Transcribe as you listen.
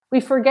we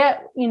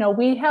forget,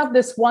 we have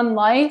this one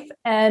life,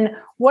 and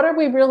what are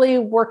we really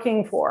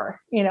working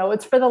for?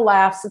 It's for the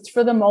laughs, it's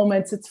for the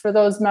moments, it's for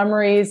those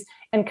memories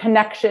and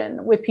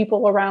connection with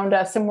people around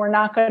us. And we're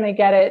not going to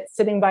get it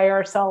sitting by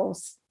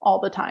ourselves all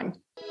the time.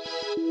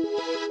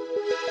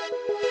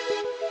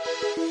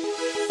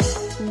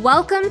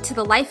 Welcome to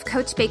the Life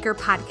Coach Baker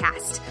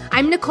podcast.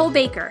 I'm Nicole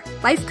Baker,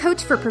 life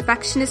coach for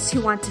perfectionists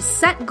who want to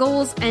set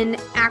goals and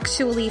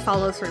actually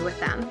follow through with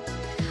them.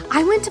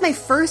 I went to my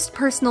first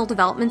personal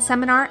development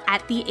seminar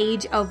at the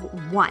age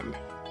of 1.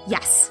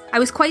 Yes, I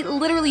was quite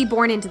literally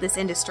born into this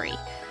industry.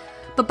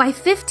 But by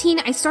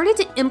 15, I started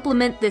to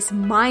implement this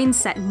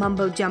mindset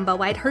mumbo jumbo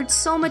I'd heard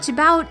so much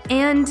about,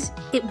 and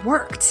it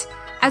worked.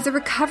 As a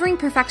recovering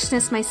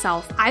perfectionist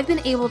myself, I've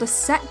been able to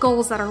set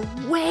goals that are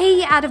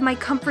way out of my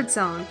comfort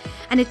zone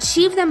and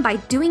achieve them by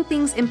doing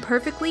things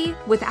imperfectly,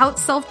 without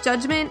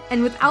self-judgment,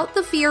 and without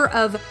the fear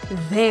of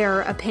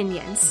their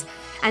opinions.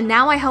 And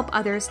now I help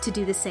others to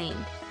do the same.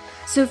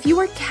 So if you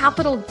are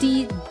capital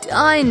D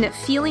done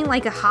feeling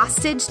like a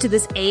hostage to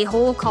this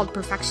a-hole called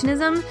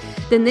perfectionism,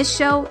 then this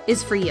show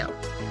is for you.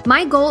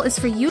 My goal is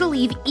for you to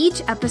leave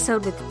each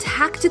episode with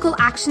tactical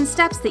action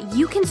steps that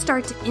you can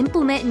start to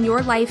implement in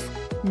your life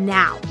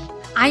now.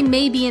 I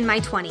may be in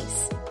my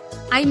 20s.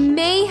 I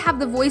may have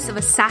the voice of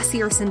a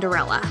sassier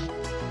Cinderella,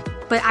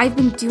 but I've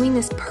been doing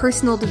this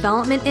personal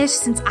development-ish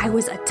since I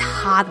was a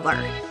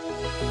toddler.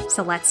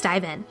 So let's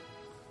dive in.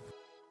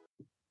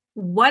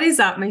 What is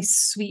up, my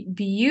sweet,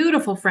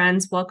 beautiful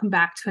friends? Welcome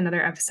back to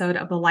another episode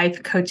of the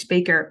Life Coach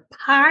Baker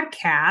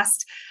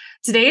podcast.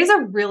 Today is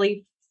a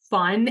really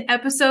fun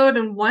episode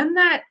and one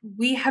that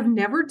we have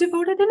never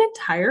devoted an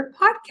entire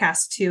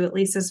podcast to, at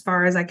least as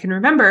far as I can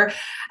remember,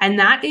 and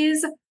that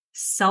is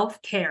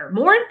self-care.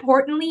 More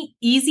importantly,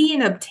 easy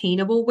and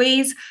obtainable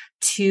ways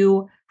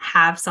to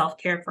have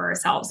self-care for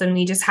ourselves. And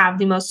we just have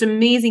the most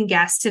amazing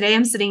guest. Today,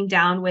 I'm sitting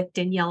down with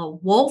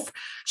Daniela Wolfe.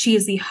 She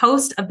is the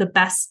host of the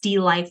Best D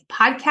Life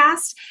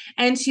podcast.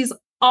 And she's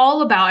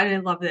all about, and I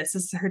love this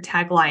is her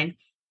tagline,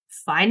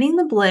 finding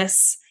the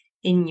bliss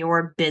in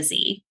your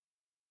busy.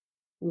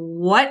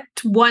 What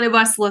one of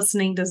us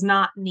listening does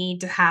not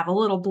need to have a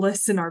little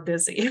bliss in our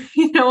busy, if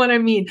you know what I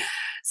mean?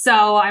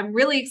 So I'm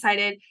really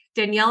excited.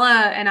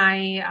 Daniela and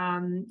I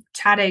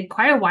chatted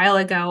quite a while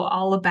ago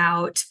all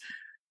about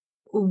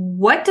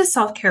what does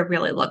self-care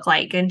really look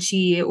like? And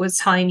she was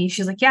telling me,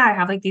 she's like, yeah, I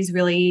have like these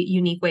really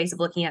unique ways of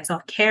looking at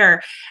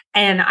self-care.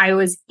 And I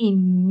was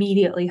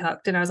immediately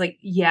hooked. And I was like,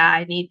 yeah,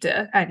 I need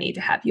to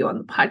have you on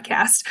the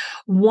podcast.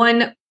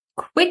 One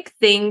quick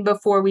thing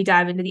before we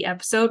dive into the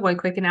episode, one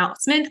quick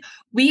announcement.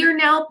 We are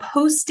now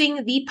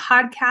posting the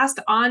podcast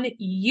on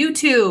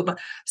YouTube.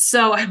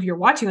 So if you're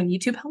watching on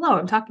YouTube, hello,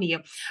 I'm talking to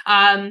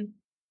you.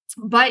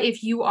 But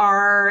if you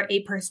are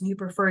a person who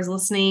prefers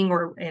listening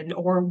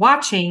or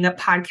watching the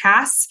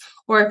podcasts,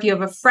 or if you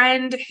have a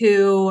friend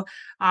who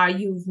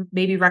you've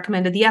maybe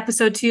recommended the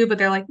episode to, but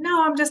they're like,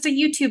 no, I'm just a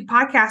YouTube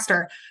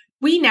podcaster,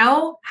 we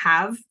now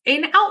have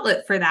an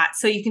outlet for that.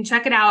 So you can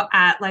check it out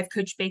at Life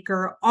Coach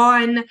Baker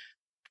on,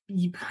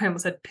 I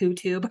almost said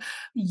PooTube,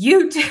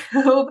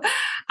 YouTube,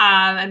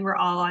 and we're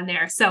all on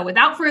there. So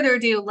without further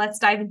ado, let's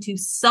dive into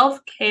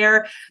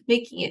self-care,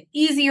 making it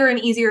easier and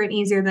easier and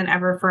easier than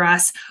ever for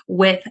us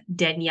with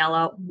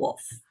Daniela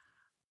Wolfe.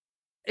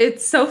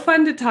 It's so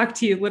fun to talk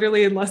to you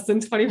literally in less than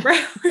 24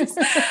 hours.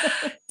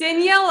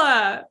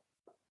 Daniela,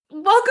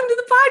 welcome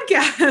to the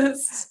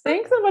podcast.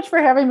 Thanks so much for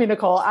having me,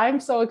 Nicole.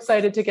 I'm so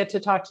excited to get to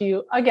talk to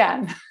you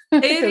again.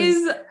 It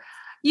is,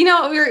 we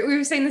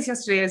were saying this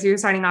yesterday as you were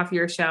signing off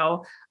your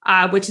show,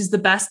 which is the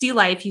Best D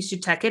Life. You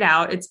should check it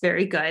out. It's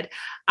very good.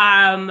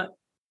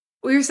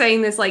 We were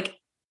saying this, like,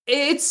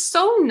 it's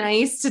so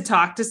nice to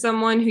talk to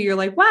someone who you're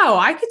like, wow,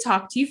 I could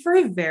talk to you for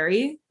a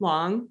very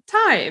long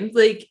time.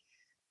 Like,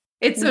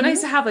 it's so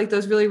nice to have like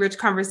those really rich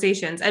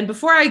conversations. And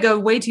before I go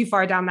way too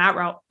far down that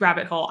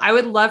rabbit hole, I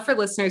would love for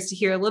listeners to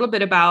hear a little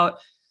bit about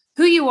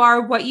who you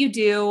are, what you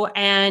do,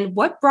 and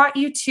what brought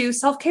you to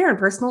self-care and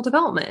personal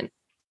development.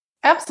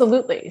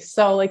 Absolutely.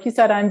 So like you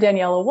said, I'm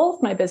Daniela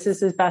Wolfe. My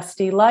business is Best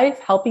D Life,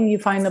 helping you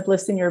find the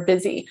bliss in your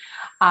busy.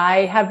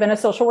 I have been a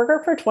social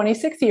worker for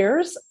 26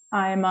 years.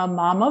 I'm a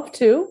mom of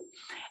 2.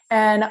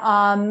 And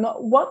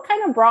what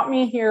kind of brought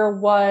me here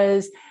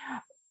was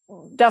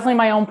definitely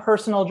my own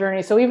personal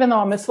journey. So even though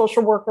I'm a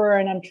social worker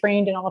and I'm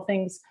trained in all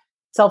things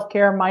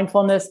self-care,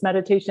 mindfulness,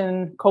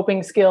 meditation,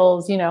 coping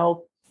skills,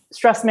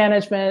 stress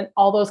management,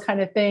 all those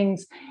kind of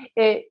things,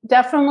 it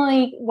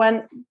definitely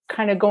went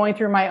kind of going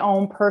through my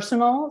own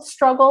personal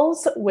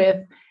struggles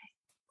with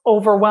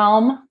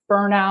overwhelm,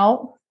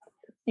 burnout,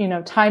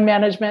 time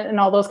management and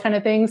all those kind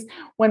of things.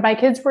 When my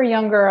kids were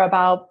younger,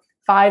 about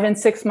 5 and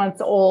 6 months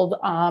old,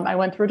 I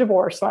went through a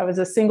divorce. So I was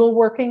a single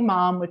working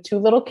mom with 2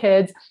 little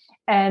kids.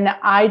 And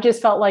I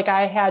just felt like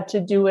I had to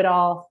do it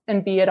all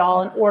and be it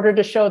all in order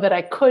to show that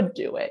I could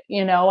do it.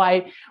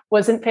 I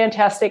wasn't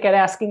fantastic at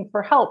asking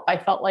for help. I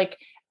felt like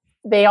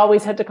they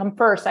always had to come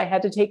first. I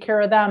had to take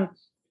care of them.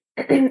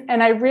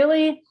 And I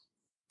really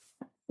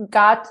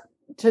got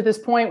to this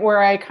point where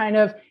I kind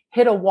of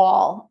hit a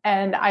wall.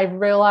 And I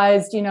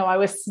realized, I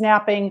was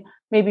snapping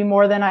maybe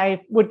more than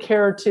I would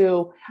care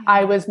to.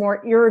 I was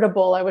more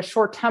irritable. I was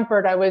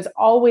short-tempered. I was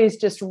always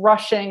just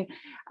rushing.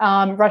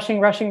 And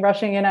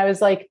I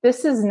was like,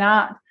 this is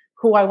not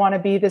who I want to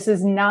be. This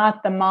is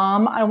not the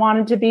mom I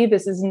wanted to be.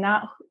 This is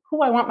not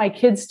who I want my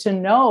kids to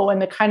know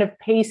and the kind of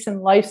pace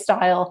and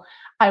lifestyle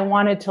I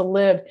wanted to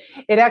live.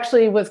 It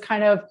actually was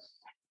kind of,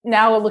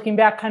 now looking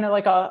back, kind of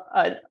like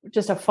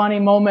just a funny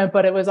moment,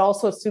 but it was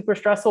also super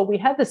stressful. We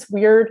had this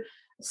weird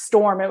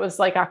storm. It was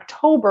like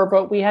October,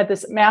 but we had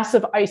this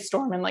massive ice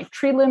storm and like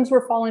tree limbs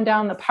were falling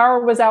down. The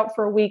power was out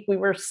for a week. We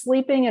were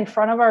sleeping in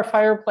front of our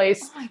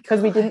fireplace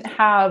because we didn't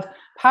have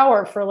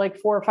power for like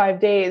 4 or 5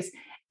 days.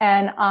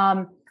 And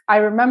I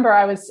remember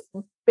I was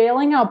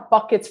bailing out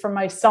buckets from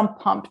my sump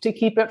pump to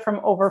keep it from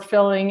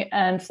overfilling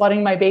and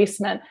flooding my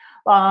basement.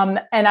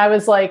 And I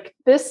was like,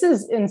 this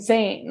is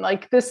insane.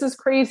 Like, this is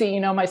crazy.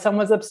 My son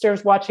was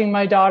upstairs watching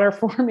my daughter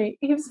for me.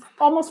 He's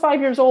almost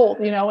 5 years old,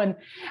 and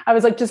I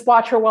was like, just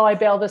watch her while I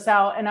bail this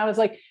out. And I was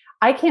like,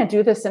 I can't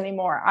do this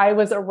anymore. I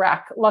was a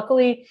wreck.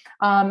 Luckily,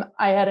 I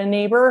had a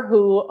neighbor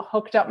who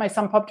hooked up my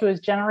sump pump to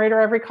his generator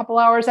every couple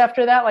hours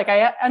after that. Like,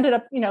 I ended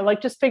up,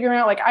 like just figuring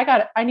out like,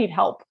 I need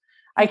help.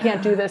 I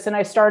can't do this. And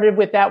I started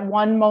with that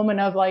one moment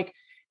of like,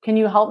 can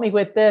you help me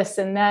with this?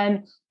 And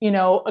then,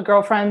 a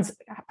girlfriend's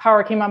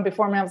power came on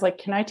before me. I was like,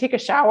 can I take a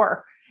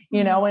shower?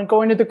 And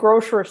going to the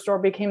grocery store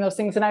became those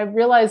things. And I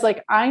realized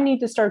like, I need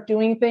to start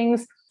doing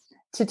things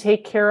to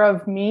take care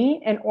of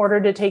me in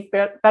order to take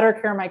better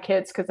care of my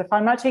kids. Because if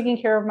I'm not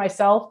taking care of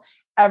myself,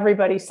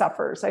 everybody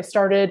suffers. I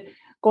started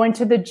going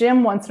to the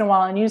gym once in a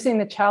while and using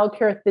the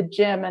childcare at the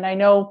gym. And I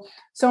know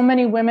so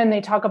many women,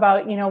 they talk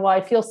about, well,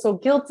 I feel so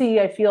guilty.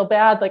 I feel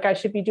bad. Like I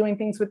should be doing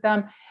things with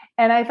them.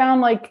 And I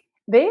found like,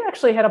 they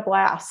actually had a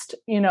blast,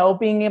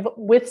 being able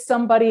with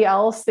somebody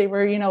else. They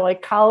were,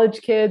 like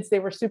college kids. They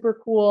were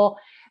super cool.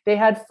 They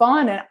had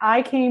fun. And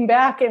I came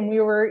back and we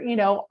were,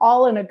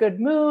 all in a good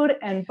mood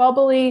and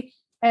bubbly.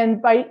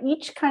 And by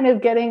each kind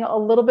of getting a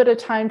little bit of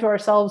time to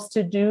ourselves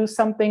to do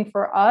something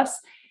for us,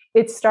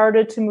 it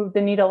started to move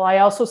the needle. I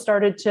also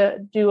started to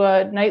do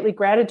a nightly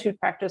gratitude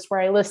practice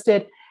where I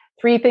listed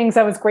 3 things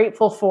I was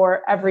grateful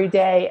for every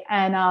day.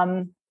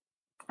 And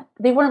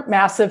they weren't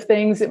massive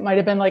things. It might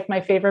have been like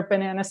my favorite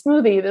banana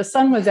smoothie. The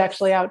sun was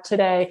actually out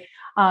today.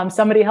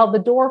 Somebody held the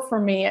door for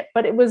me,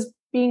 but it was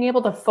being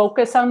able to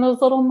focus on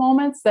those little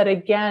moments that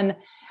again,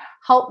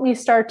 helped me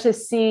start to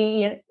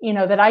see,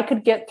 that I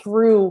could get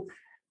through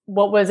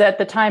what was at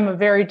the time a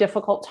very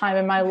difficult time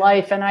in my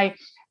life. And I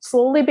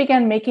slowly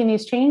began making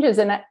these changes.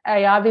 And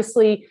I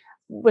obviously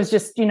was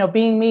just,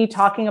 being me,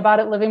 talking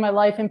about it, living my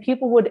life. And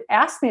people would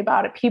ask me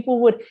about it. People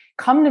would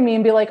come to me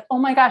and be like, oh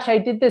my gosh, I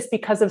did this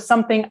because of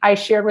something I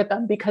shared with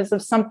them, because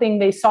of something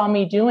they saw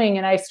me doing.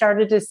 And I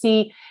started to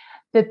see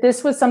that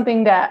this was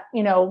something that,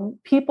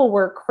 people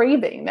were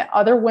craving, that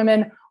other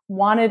women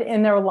wanted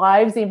in their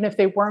lives, even if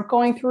they weren't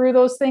going through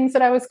those things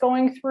that I was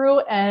going through.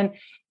 And,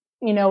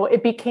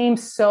 it became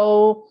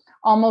so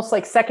almost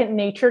like second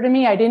nature to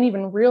me. I didn't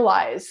even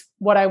realize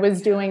what I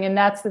was doing. And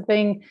that's the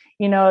thing,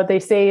 they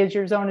say is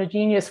your zone of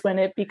genius. When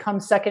it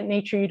becomes second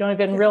nature, you don't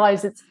even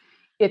realize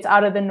it's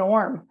out of the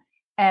norm.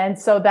 And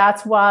so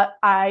that's what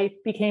I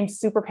became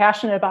super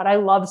passionate about. I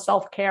love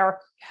self-care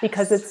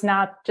because it's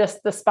not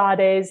just the spa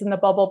days and the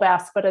bubble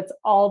baths, but it's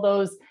all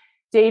those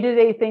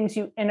day-to-day things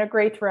you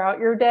integrate throughout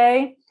your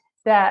day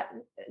that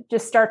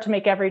just start to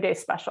make every day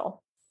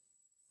special.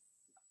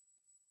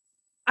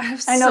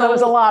 I know that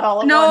was a lot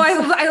all at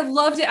once. I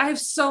loved it. I have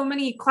so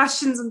many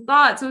questions and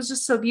thoughts. It was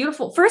just so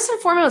beautiful. First and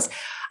foremost,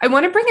 I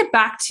want to bring it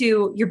back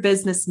to your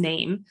business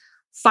name,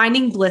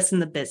 Finding Bliss in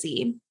the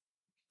Busy.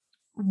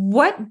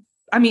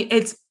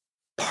 It's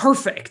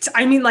perfect.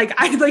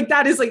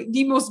 That is like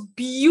the most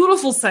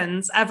beautiful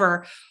sentence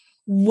ever.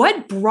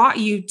 What brought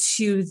you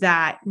to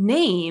that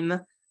name?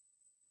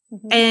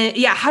 Mm-hmm. And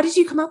how did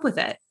you come up with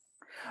it?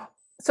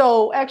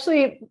 So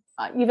actually,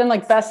 even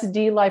like Best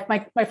D Life, my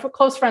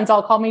close friends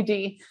all call me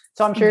D.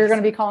 So I'm sure you're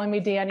going to be calling me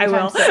D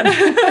anytime soon.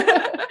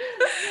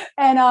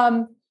 And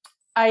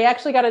I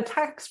actually got a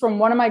text from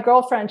one of my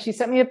girlfriends. She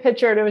sent me a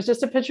picture. It was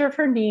just a picture of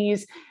her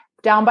knees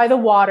down by the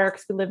water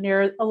because we live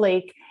near a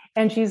lake.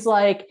 And she's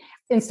like,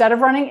 instead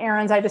of running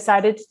errands, I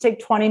decided to take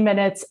 20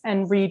 minutes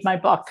and read my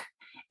book.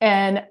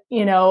 And,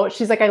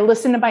 she's like, I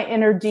listened to my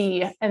inner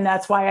D, and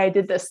that's why I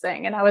did this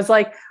thing. And I was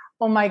like,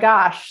 oh my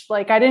gosh,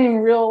 like I didn't even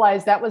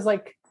realize that was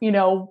like,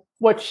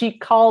 what she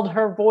called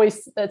her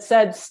voice that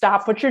said,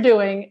 stop what you're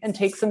doing and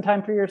take some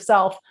time for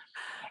yourself.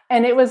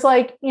 And it was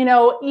like,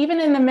 even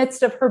in the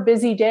midst of her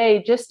busy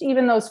day, just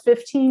even those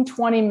 15,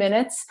 20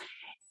 minutes,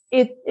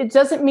 it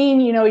doesn't mean,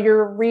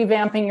 you're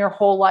revamping your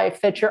whole life,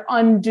 that you're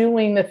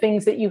undoing the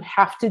things that you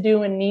have to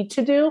do and need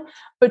to do,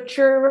 but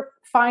you're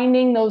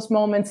finding those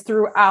moments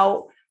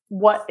throughout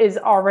what is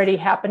already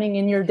happening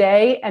in your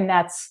day. And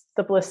that's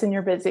the bliss in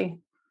your busy.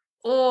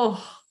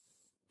 Oh,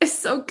 it's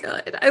so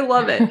good. I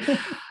love it.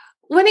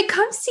 When it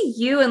comes to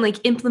you and like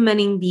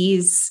implementing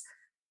these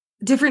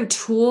different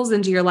tools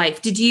into your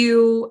life? Did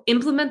you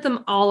implement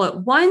them all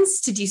at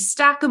once? Did you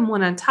stack them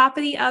one on top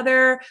of the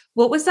other?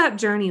 What was that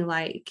journey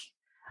like?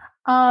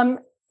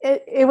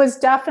 It was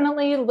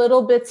definitely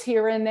little bits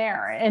here and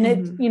there. And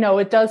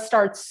it does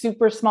start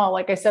super small.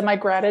 Like I said, my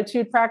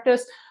gratitude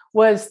practice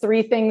was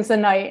 3 things a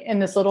night in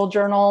this little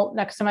journal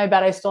next to my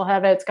bed. I still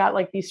have it. It's got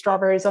like these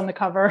strawberries on the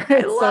cover.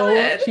 It's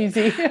so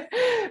cheesy.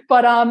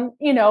 But,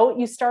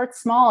 you start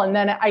small. And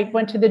then I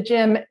went to the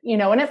gym,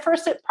 and at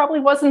first it probably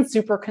wasn't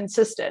super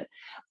consistent,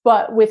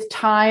 but with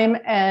time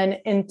and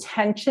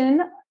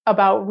intention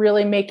about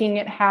really making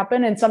it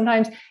happen. And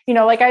sometimes,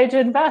 like I had to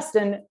invest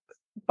in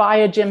buy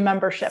a gym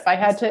membership. I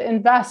had to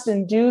invest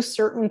and do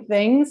certain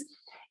things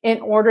in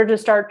order to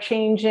start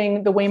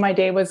changing the way my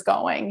day was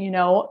going,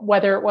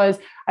 whether it was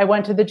I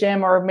went to the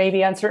gym or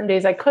maybe on certain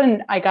days I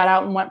couldn't, I got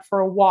out and went for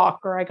a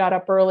walk, or I got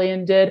up early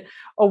and did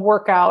a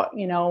workout,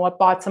 I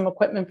bought some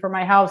equipment for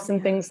my house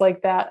and things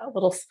like that, a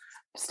little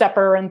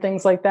stepper and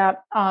things like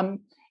that.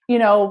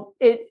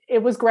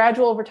 It was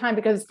gradual over time,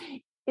 because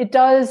it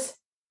does,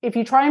 if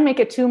you try and make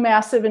it too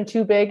massive and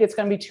too big, it's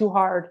going to be too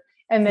hard.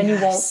 And then you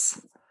won't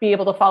be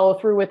able to follow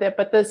through with it.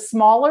 But the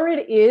smaller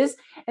it is,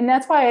 and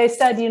that's why I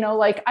said,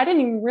 I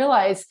didn't even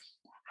realize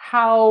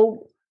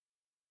how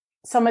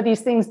some of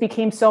these things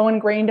became so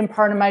ingrained in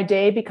part of my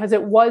day, because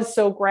it was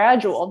so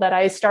gradual that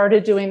I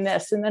started doing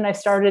this and then I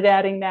started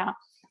adding that.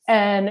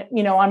 And,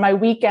 on my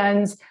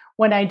weekends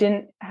when I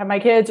didn't have my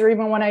kids, or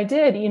even when I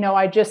did,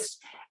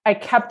 I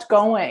kept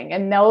going.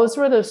 And those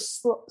were the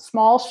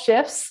small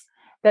shifts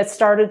that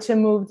started to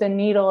move the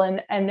needle.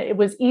 And it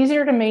was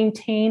easier to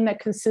maintain the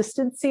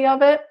consistency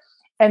of it.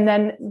 And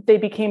then they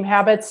became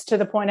habits to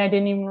the point I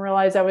didn't even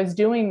realize I was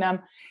doing them.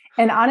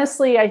 And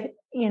honestly, I,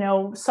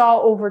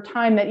 saw over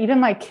time that even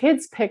my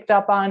kids picked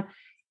up on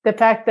the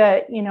fact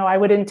that, I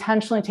would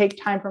intentionally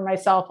take time for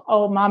myself.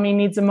 Oh, mommy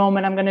needs a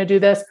moment. I'm going to do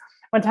this.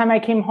 One time I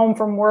came home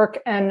from work,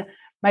 and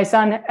my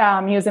son,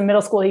 he was in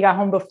middle school. He got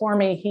home before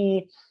me.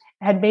 He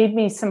had made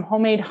me some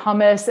homemade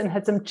hummus and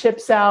had some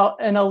chips out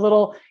and a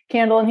little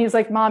candle. And he's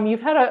like, Mom,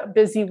 you've had a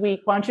busy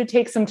week. Why don't you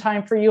take some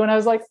time for you? And I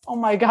was like, oh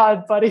my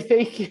God, buddy,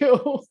 thank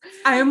you.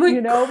 I'm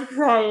like,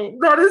 crying.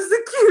 That is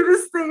the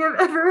cutest thing I've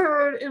ever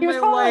heard in my life. He was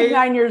probably like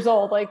 9 years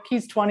old. Like,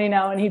 he's 20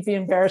 now, and he'd be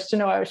embarrassed to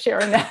know I was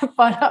sharing that.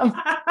 But I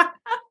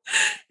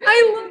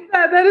love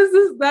that.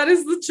 That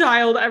is the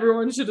child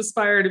everyone should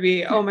aspire to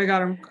be. Oh my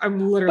God, I'm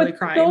literally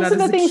crying. Those are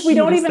the things we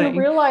don't even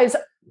realize.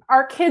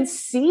 Our kids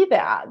see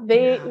that.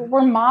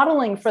 We're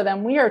modeling for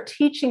them. We are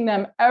teaching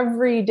them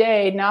every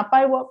day, not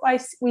by what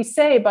we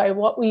say, by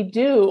what we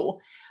do,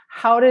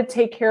 how to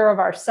take care of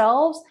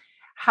ourselves,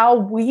 how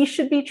we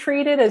should be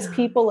treated as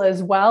people,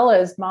 as well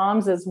as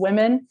moms, as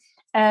women.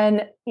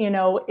 And,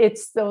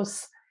 it's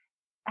those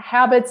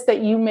habits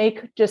that you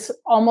make just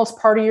almost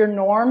part of your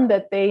norm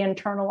that they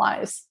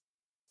internalize.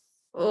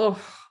 Oh,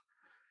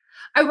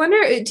 I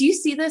wonder, do you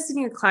see this in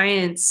your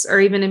clients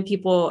or even in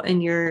people in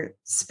your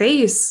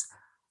space?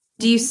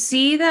 Do you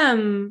see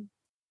them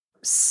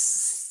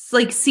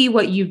see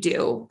what you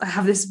do?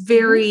 Have this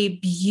very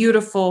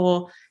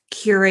beautiful,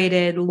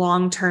 curated,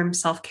 long-term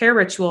self-care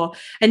ritual.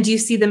 And do you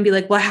see them be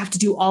like, well, I have to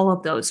do all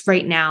of those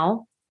right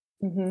now?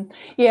 Mm-hmm.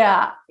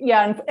 Yeah.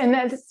 And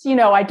that's,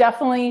 I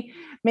definitely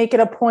make it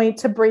a point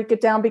to break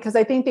it down, because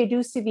I think they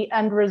do see the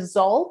end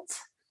result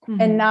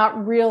and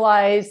not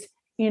realize,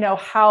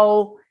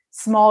 how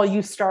small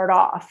you start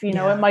off.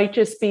 It might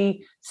just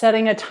be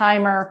setting a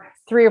timer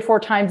 3 or 4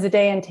 times a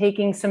day and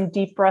taking some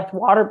deep breath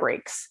water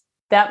breaks.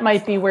 That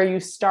might be where you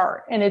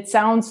start. And it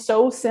sounds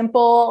so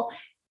simple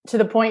to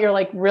the point you're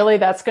like, really,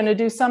 that's going to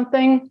do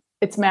something?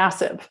 It's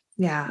massive.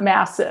 Yeah.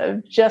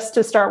 Massive. Just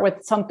to start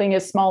with something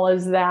as small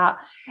as that.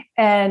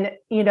 And,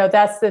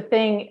 that's the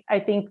thing. I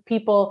think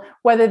people,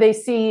 whether they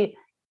see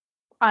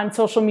on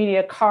social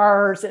media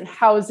cars and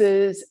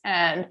houses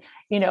and,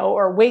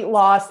 or weight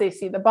loss, they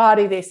see the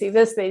body, they see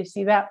this, they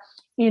see that,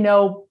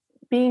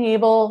 being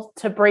able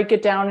to break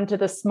it down into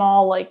the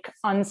small, like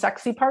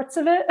unsexy parts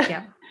of it.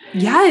 Yeah.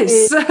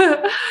 Yes.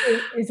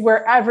 is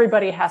where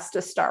everybody has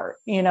to start.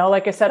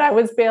 Like I said, I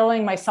was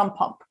bailing my sump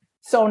pump.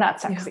 So not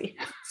sexy.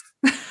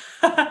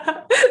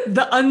 Yeah.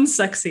 The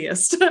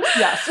unsexiest.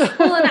 Yes.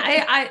 Well, and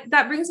I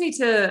that brings me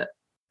to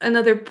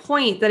another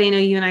point that I know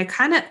you and I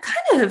kind of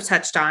have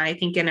touched on, I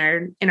think in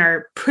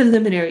our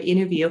preliminary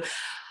interview,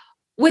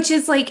 which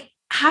is like,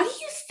 how do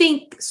you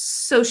think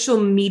social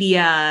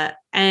media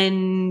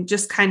and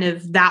just kind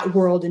of that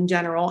world in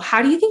general,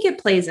 how do you think it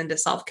plays into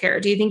self-care?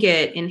 Do you think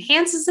it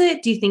enhances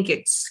it? Do you think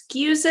it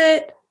skews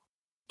it?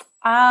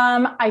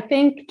 I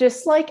think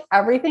just like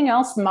everything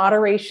else,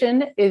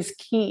 moderation is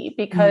key,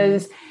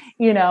 because,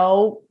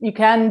 you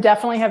can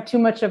definitely have too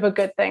much of a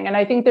good thing. And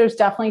I think there's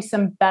definitely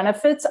some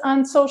benefits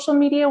on social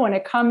media when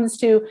it comes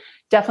to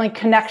definitely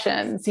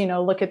connections.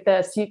 Look at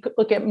this, you could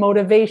look at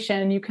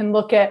motivation, you can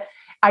look at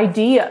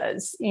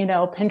ideas.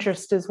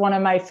 Pinterest is one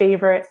of my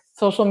favorite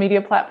social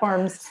media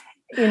platforms,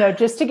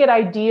 just to get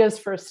ideas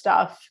for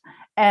stuff.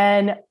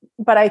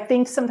 But I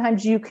think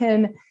sometimes you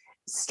can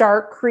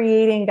start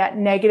creating that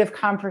negative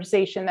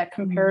conversation, that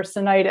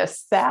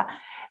comparisonitis, that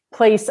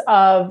place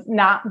of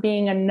not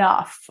being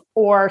enough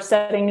or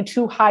setting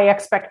too high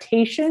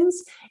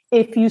expectations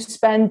if you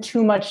spend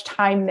too much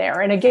time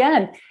there. And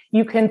again,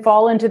 you can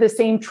fall into the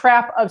same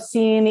trap of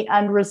seeing the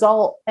end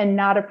result and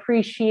not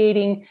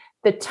appreciating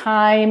the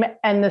time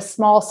and the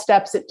small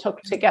steps it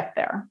took to get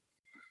there.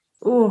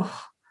 Oh,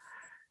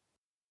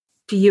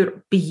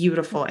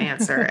 beautiful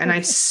answer. And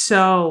I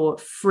so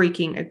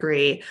freaking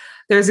agree.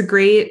 There's a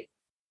great,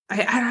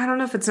 I don't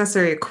know if it's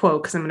necessarily a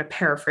quote because I'm going to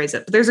paraphrase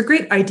it, but there's a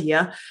great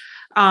idea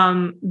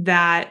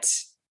that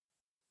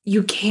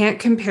you can't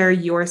compare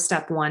your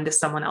step 1 to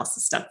someone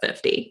else's step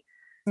 50.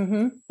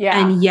 Mm-hmm. Yeah.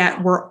 And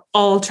yet we're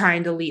all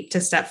trying to leap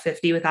to step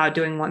 50 without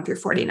doing 1 through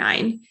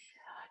 49.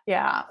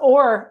 Yeah.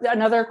 Or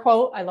another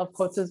quote, I love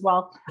quotes as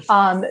well.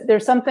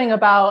 There's something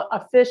about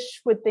a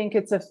fish would think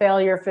it's a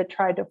failure if it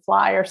tried to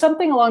fly, or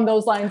something along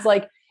those lines.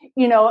 Like,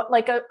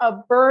 like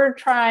a bird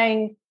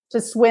trying to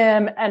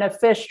swim and a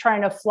fish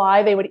trying to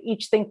fly, they would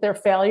each think they're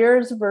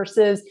failures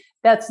versus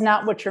that's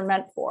not what you're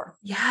meant for.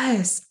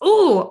 Yes.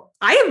 Oh,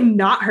 I have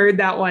not heard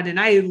that one. And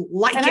I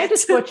like it. I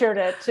just butchered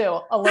it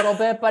too a little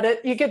bit,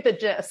 but you get the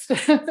gist.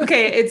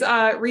 Okay. It's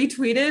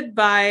retweeted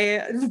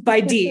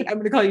by D. I'm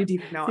going to call you D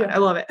from now on. I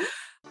love it.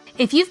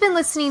 If you've been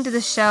listening to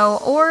the show,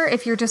 or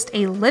if you're just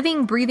a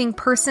living, breathing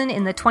person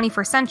in the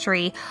 21st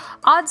century,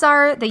 odds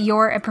are that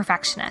you're a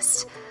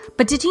perfectionist.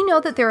 But did you know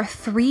that there are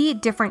 3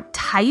 different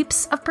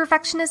types of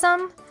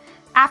perfectionism?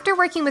 After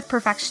working with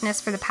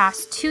perfectionists for the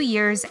past 2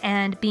 years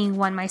and being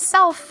one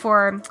myself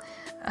for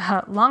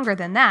longer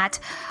than that,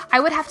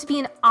 I would have to be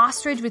an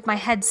ostrich with my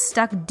head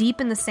stuck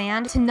deep in the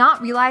sand to not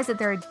realize that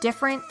there are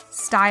different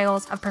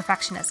styles of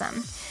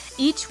perfectionism,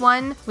 each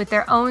one with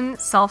their own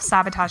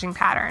self-sabotaging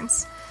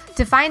patterns.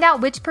 To find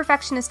out which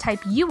perfectionist type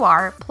you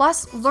are,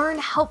 plus learn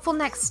helpful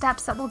next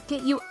steps that will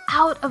get you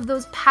out of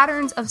those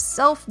patterns of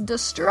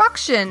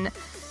self-destruction,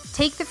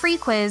 take the free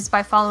quiz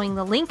by following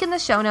the link in the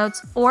show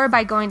notes or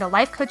by going to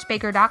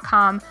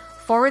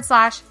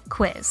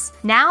lifecoachbaker.com/quiz.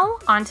 Now,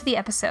 on to the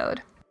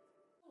episode.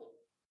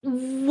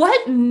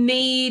 What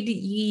made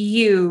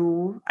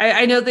you,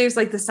 I know there's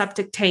like the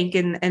septic tank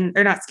or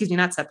not, excuse me,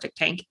 not septic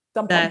tank,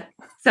 Sump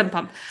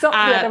pump. So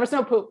there was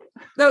no poop.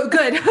 Oh,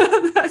 good.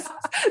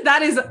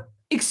 That is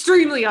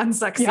extremely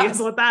unsexy is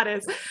what that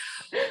is.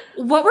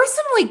 What were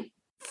some like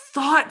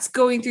thoughts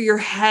going through your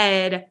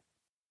head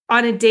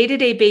on a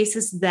day-to-day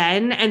basis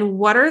then? And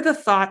what are the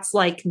thoughts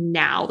like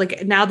now?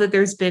 Like now that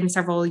there's been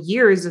several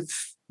years of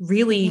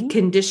really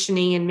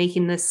conditioning and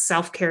making this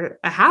self-care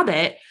a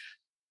habit,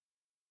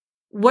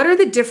 what are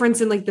the difference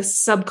in like the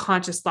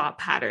subconscious thought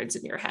patterns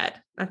in your head?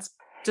 That's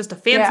just a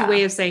fancy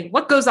way of saying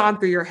what goes on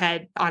through your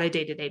head on a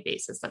day-to-day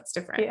basis. That's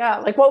different. Yeah.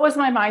 Like what was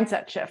my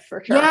mindset shift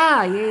for sure?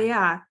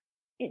 Yeah.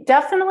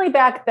 Definitely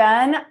back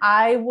then,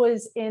 I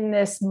was in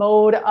this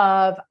mode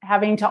of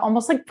having to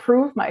almost like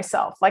prove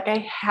myself. Like I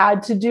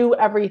had to do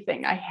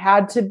everything. I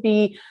had to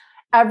be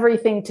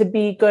everything to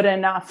be good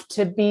enough,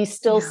 to be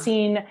still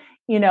seen,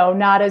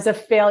 not as a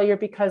failure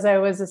because I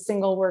was a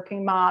single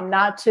working mom,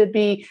 not to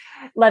be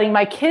letting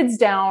my kids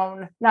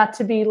down, not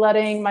to be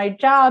letting my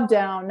job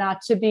down,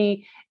 not to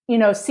be,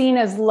 seen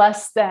as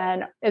less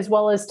than, as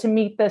well as to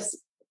meet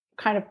this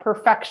kind of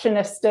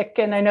perfectionistic,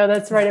 and I know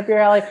that's right up your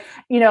alley,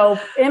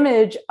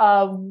 image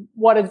of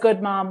what a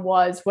good mom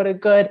was, what a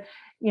good,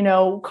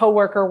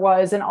 coworker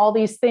was, and all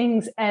these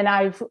things. And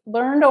I've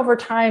learned over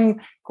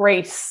time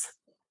grace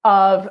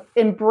of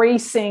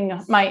embracing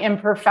my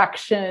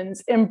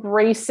imperfections,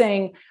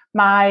 embracing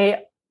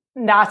my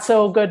not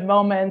so good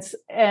moments,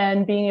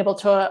 and being able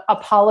to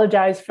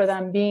apologize for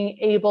them, being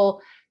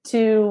able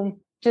to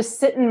just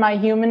sit in my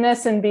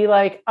humanness and be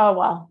like, oh,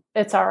 well,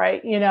 it's all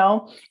right.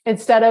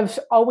 Instead of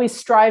always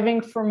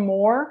striving for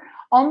more,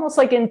 almost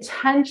like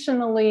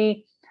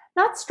intentionally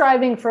not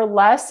striving for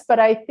less, but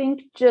I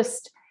think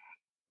just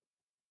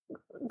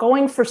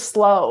going for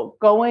slow,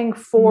 going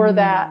for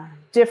that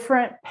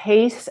different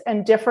pace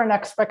and different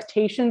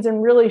expectations,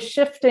 and really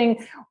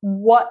shifting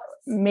what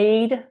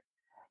made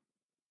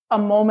a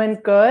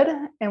moment good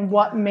and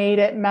what made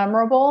it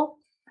memorable.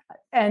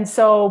 And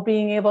so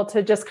being able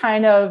to just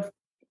kind of,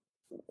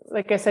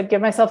 like I said,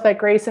 give myself that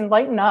grace and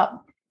lighten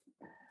up.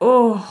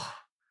 Oh,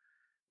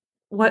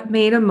 what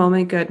made a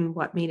moment good and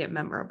what made it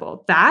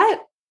memorable?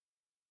 That,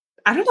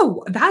 I don't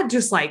know, that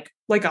just like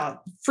a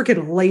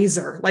freaking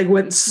laser, like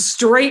went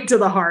straight to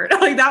the heart.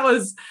 Like that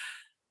was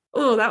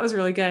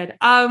really good.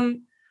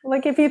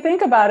 Like if you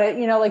think about it,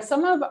 like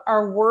some of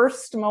our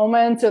worst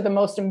moments or the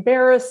most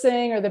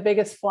embarrassing or the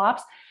biggest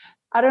flops,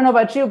 I don't know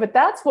about you, but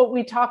that's what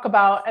we talk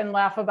about and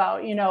laugh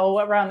about,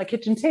 around the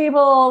kitchen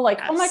table. Like,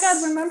 oh my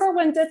God, remember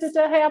when da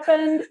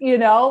happened?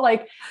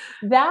 Like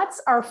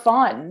that's our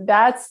fun.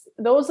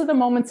 Those are the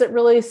moments that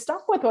really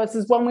stuck with us,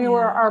 is when we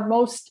were our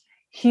most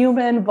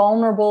human,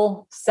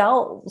 vulnerable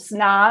selves,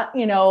 not,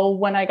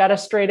 when I got a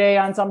straight A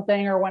on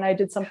something or when I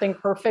did something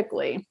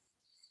perfectly.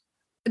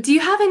 Do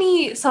you have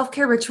any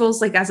self-care rituals,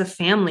 like as a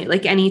family,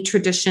 like any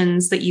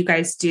traditions that you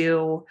guys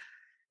do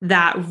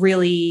that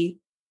really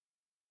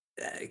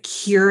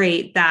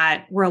curate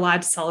that we're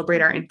allowed to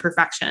celebrate our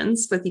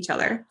imperfections with each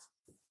other?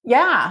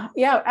 Yeah.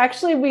 Yeah.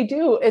 Actually, we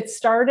do. It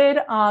started,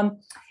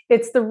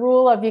 it's the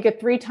rule of you get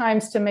 3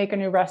 times to make a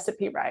new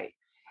recipe right.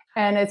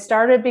 And it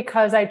started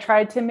because I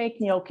tried to make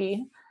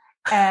gnocchi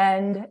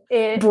and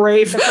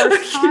Brave.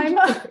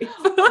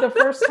 The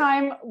first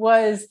time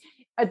was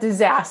a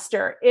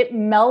disaster. It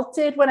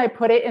melted when I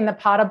put it in the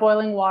pot of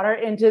boiling water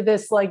into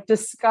this like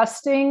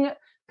disgusting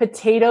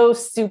potato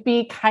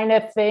soupy kind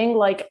of thing.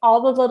 Like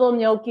all the little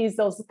gnocchis,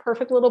 those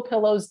perfect little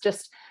pillows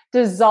just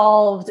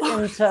dissolved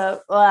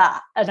into,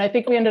 and I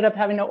think we ended up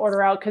having to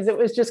order out because it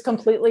was just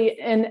completely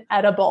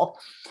inedible.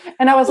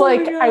 And I was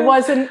I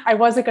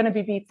wasn't going to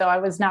be beat though. I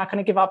was not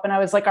going to give up. And I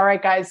was like, all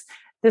right, guys,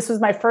 this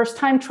was my first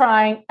time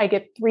trying. I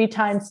get 3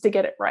 times to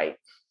get it right.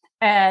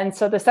 And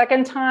so the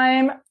second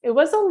time it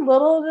was a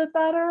little bit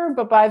better,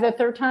 but by the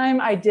third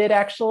time I did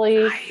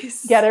actually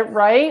get it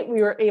right.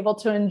 We were able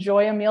to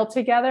enjoy a meal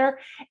together,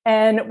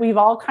 and we've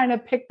all kind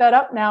of picked that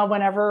up now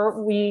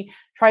whenever we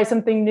try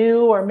something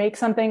new or make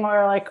something,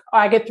 or like, oh,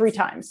 I get 3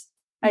 times.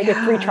 I get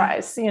 3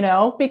 tries,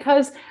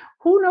 because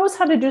who knows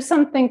how to do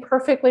something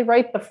perfectly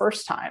right the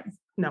first time?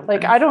 No.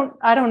 Like, I don't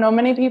know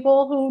many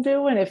people who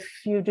do. And if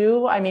you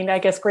do, I mean, I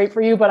guess great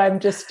for you, but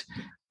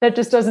that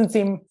just doesn't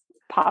seem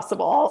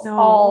possible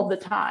all the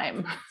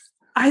time.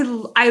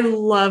 I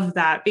love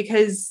that,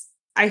 because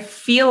I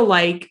feel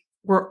like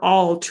we're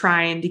all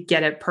trying to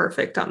get it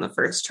perfect on the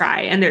first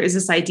try. And there is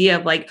this idea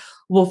of like,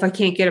 well, if I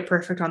can't get it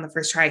perfect on the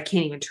first try, I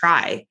can't even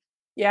try.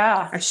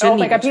 Yeah. I shouldn't. Oh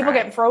my God, people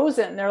get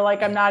frozen. They're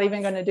like, I'm not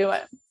even going to do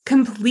it.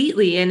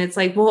 Completely. And it's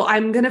like, well,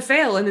 I'm going to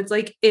fail. And it's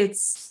like,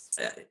 it's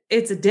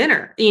a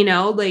dinner,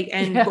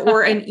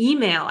 or an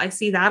email. I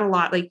see that a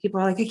lot. Like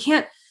people are like,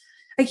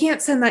 I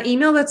can't send that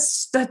email.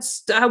 That's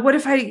what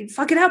if I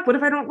fuck it up? What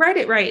if I don't write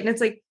it right? And it's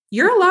like,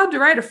 you're allowed to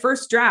write a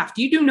first draft.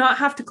 You do not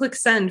have to click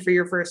send for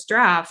your first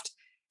draft.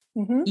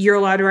 Mm-hmm. You're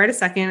allowed to write a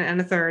second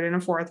and a third and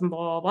a fourth and blah,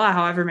 blah, blah,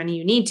 however many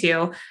you need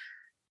to.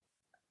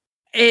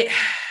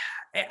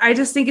 I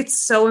just think it's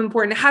so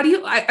important. How do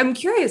you, I'm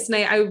curious,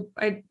 and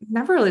I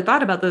never really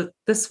thought about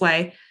this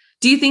way.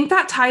 Do you think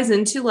that ties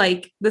into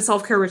like the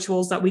self-care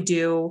rituals that we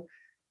do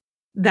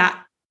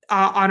that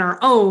on our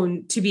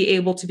own, to be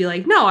able to be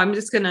like, no, I'm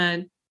just going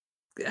to,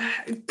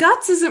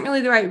 guts isn't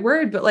really the right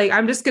word, but like,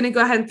 I'm just going to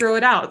go ahead and throw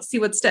it out, see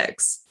what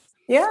sticks.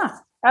 Yeah,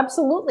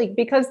 absolutely.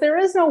 Because there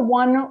is no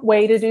one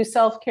way to do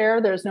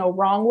self-care. There's no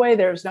wrong way.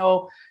 There's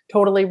no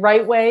totally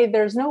right way.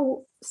 There's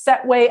no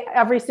set way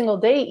every single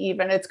day.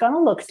 Even it's going to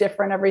look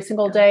different every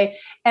single day.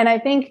 And I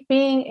think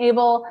being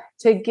able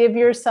to give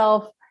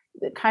yourself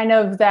kind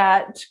of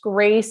that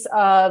grace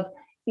of,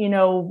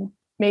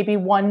 maybe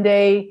one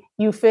day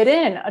you fit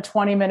in a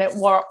 20-minute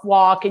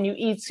walk and you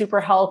eat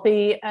super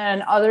healthy.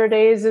 And other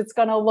days it's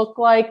going to look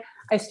like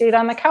I stayed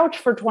on the couch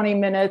for 20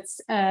 minutes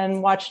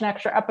and watched an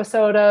extra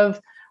episode of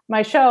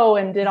my show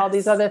and did all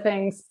these other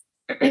things.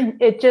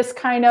 It just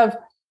kind of,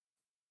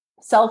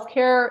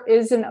 self-care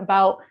isn't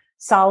about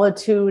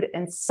solitude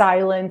and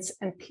silence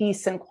and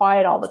peace and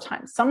quiet all the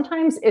time.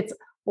 Sometimes it's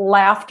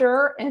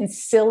laughter and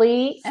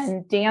silly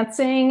and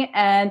dancing.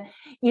 And,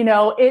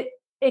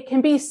 it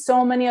can be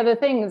so many other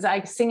things.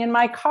 I sing in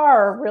my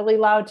car really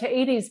loud to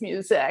 80s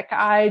music.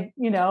 I,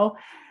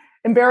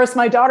 embarrass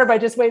my daughter by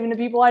just waving to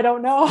people I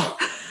don't know.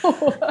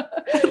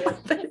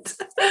 It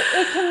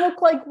can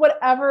look like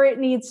whatever it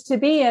needs to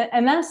be.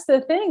 And that's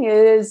the thing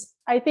is,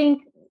 I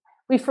think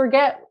we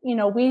forget,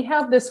 we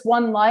have this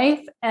one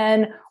life,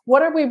 and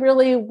what are we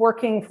really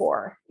working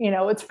for?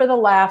 It's for the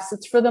laughs,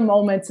 it's for the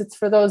moments, it's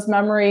for those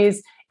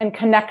memories and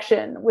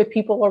connection with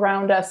people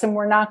around us. And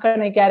we're not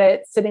going to get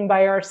it sitting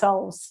by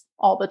ourselves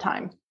all the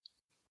time.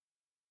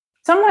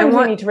 Sometimes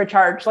we need to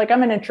recharge. Like,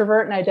 I'm an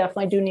introvert and I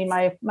definitely do need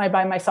my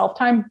by myself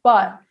time,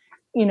 but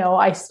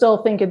I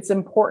still think it's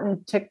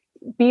important to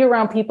be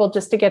around people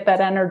just to get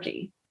that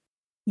energy.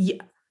 Yeah.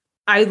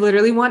 I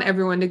literally want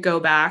everyone to go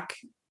back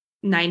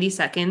 90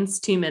 seconds,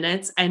 2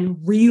 minutes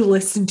and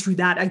re-listen to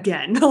that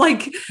again.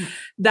 Like,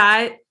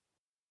 that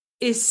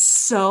is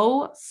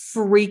so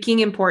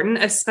freaking important.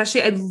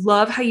 Especially, I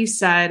love how you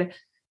said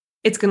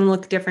it's going to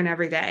look different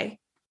every day.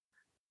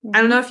 I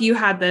don't know if you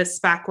had this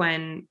back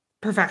when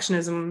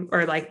perfectionism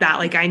or like that,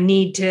 like I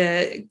need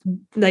to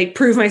like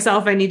prove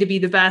myself. I need to be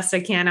the best. I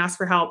can't ask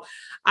for help.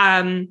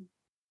 I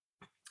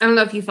don't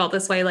know if you felt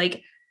this way.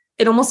 Like,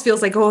 it almost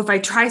feels like, oh, if I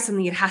try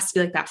something, it has to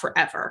be like that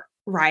forever.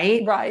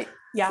 Right. Right.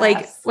 Yeah.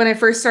 Like when I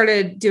first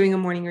started doing a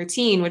morning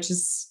routine, which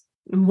is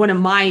one of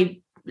my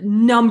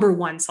number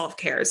one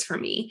self-cares for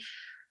me,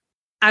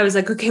 I was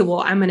like, okay,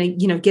 well, I'm going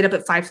to, get up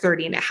at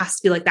 5:30 and it has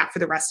to be like that for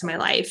the rest of my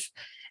life.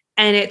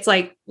 And it's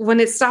like,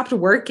 when it stopped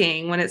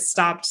working, when it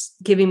stopped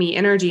giving me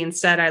energy,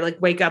 instead, I like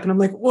wake up and I'm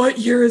like, what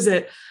year is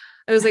it?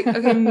 I was like,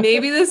 okay,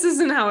 maybe this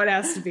isn't how it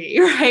has to be.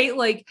 Right.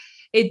 Like,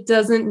 it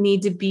doesn't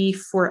need to be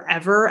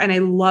forever. And I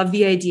love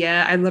the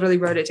idea. I literally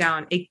wrote it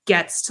down. It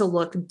gets to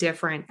look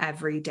different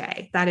every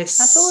day. That is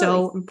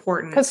so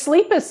important. Because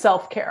sleep is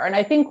self-care. And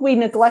I think we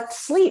neglect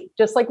sleep,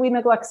 just like we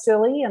neglect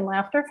silly and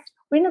laughter.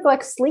 We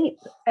neglect sleep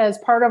as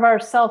part of our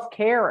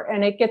self-care,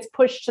 and it gets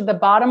pushed to the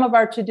bottom of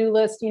our to-do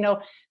list.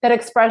 That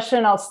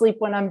expression, I'll sleep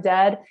when I'm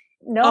dead.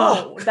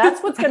 No,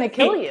 that's what's going to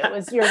kill you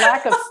is your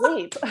lack of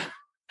sleep.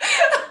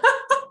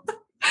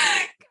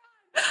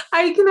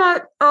 I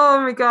cannot.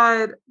 Oh my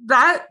God.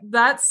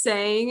 That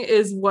saying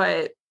is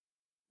what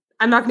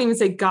I'm not going to even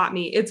say got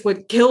me. It's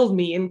what killed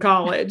me in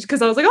college.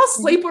 Cause I was like, I'll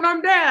sleep when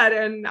I'm dead.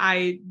 And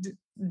I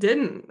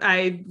didn't.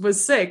 I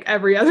was sick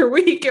every other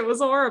week. It was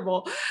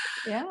horrible.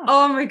 Yeah.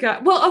 Oh my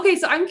God. Well, okay.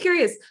 So I'm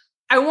curious.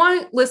 I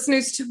want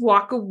listeners to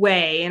walk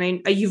away,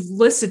 and you've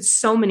listed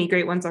so many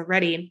great ones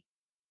already,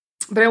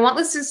 but I want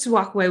listeners to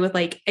walk away with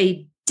like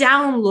a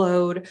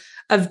download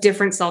of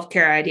different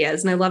self-care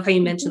ideas. And I love how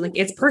you mentioned like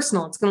it's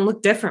personal. It's going to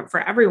look different for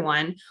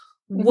everyone.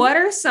 What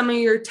are some of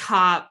your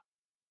top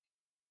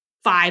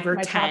 5 or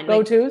 10 top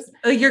go-tos?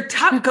 Your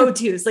top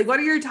go-tos? Like, what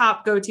are your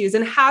top go-tos,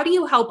 and how do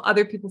you help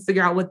other people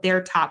figure out what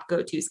their top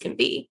go-tos can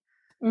be?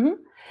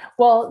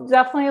 Well,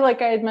 definitely,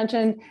 like I had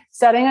mentioned,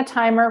 setting a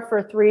timer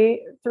for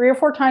three or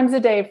 4 times a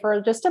day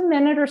for just a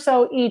minute or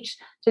so each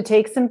to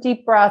take some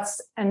deep breaths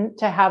and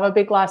to have a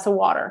big glass of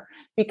water,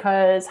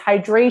 because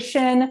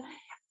hydration,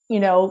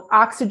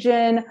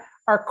 oxygen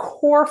are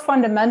core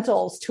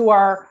fundamentals to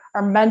our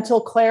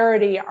mental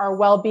clarity, our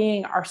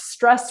well-being, our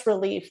stress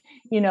relief.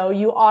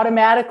 You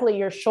automatically,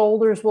 your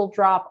shoulders will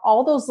drop,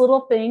 all those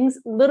little things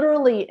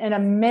literally in a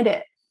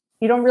minute.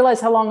 You don't realize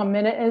how long a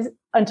minute is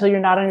until you're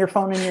not on your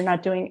phone and you're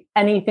not doing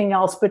anything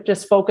else, but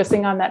just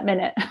focusing on that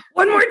minute.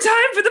 One more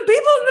time for the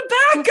people in the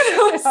back.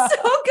 It was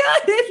so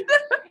good.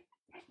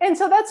 And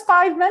so that's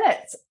 5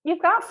 minutes.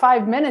 You've got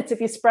 5 minutes if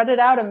you spread it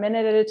out a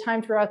minute at a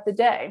time throughout the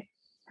day.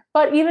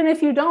 But even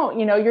if you don't,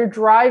 you're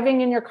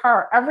driving in your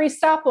car, every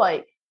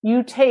stoplight,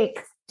 you take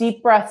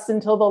deep breaths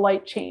until the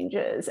light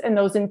changes. And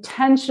those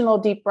intentional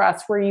deep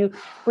breaths where you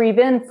breathe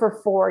in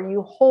for 4,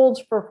 you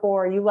hold for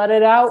 4, you let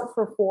it out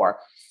for 4,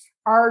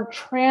 are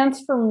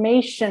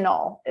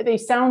transformational. They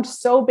sound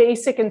so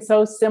basic and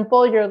so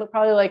simple. You're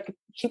probably like,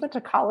 she went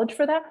to college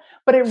for that,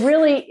 but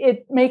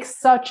it makes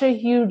such a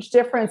huge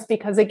difference,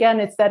 because again,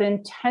 it's that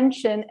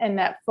intention and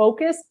that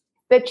focus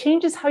that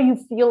changes how you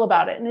feel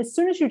about it. And as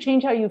soon as you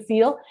change how you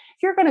feel,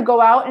 you're going to go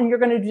out and you're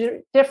going to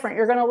do different.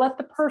 You're going to let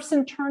the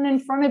person turn in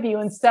front of you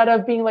instead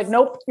of being like,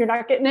 nope, you're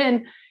not getting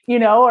in,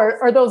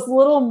 or those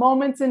little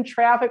moments in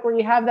traffic where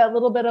you have that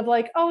little bit of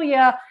like, oh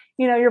yeah,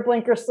 your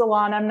blinker's still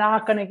on, I'm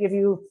not going to give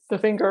you the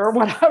finger or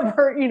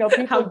whatever,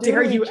 people how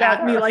dare you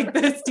at me like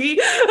this,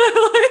 Dee?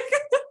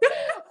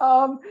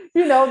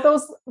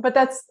 Those, but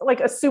that's like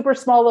a super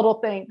small little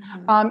thing.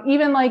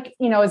 Even like,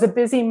 as a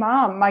busy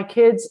mom, my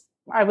kids,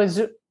 I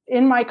was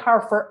in my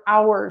car for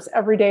hours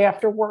every day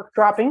after work,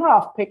 dropping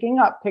off, picking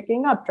up,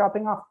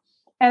 dropping off.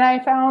 And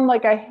I found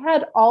like I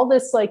had all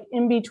this like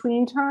in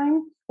between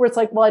time where it's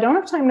like, well, I don't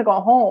have time to go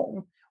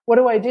home. What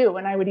do I do?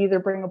 And I would either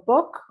bring a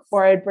book,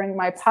 or I'd bring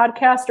my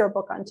podcast or a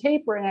book on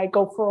tape, and I'd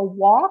go for a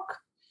walk.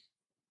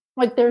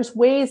 Like there's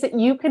ways that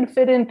you can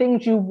fit in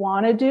things you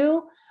want to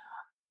do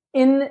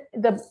in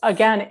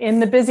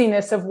the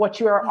busyness of what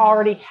you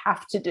already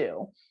have to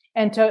do.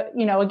 And to,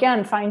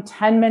 again, find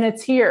 10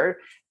 minutes here,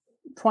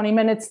 20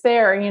 minutes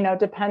there,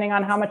 depending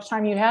on how much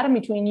time you had in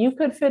between, you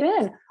could fit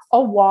in a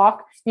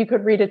walk. You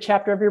could read a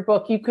chapter of your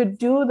book. You could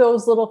do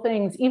those little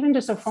things, even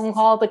just a phone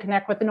call to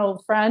connect with an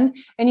old friend.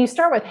 And you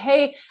start with,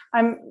 hey,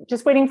 I'm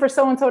just waiting for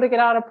so-and-so to get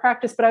out of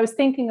practice, but I was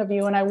thinking of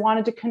you and I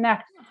wanted to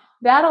connect.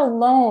 That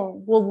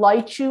alone will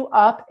light you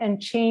up and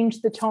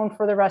change the tone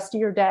for the rest of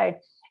your day.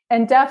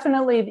 And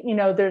definitely,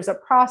 there's a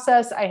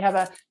process. I have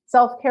a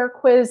self-care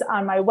quiz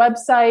on my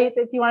website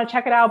if you want to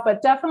check it out,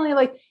 but definitely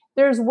like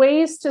there's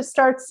ways to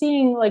start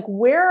seeing like,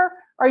 where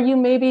are you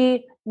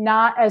maybe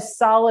not as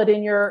solid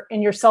in your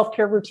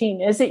self-care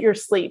routine? Is it your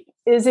sleep?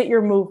 Is it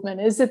your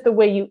movement? Is it the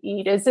way you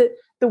eat? Is it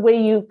the way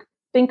you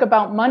think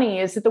about money?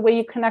 Is it the way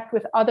you connect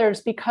with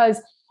others?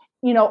 Because,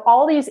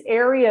 all these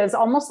areas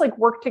almost like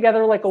work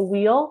together like a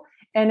wheel.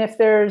 And if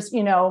there's,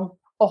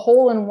 a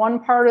hole in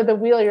one part of the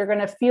wheel, you're going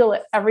to feel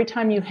it every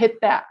time you hit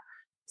that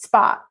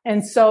spot.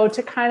 And so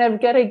to kind of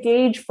get a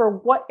gauge for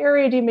what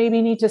area do you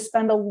maybe need to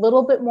spend a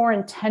little bit more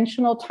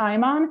intentional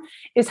time on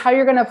is how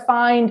you're going to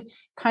find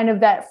kind of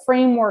that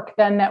framework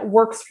then that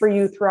works for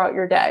you throughout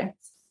your day.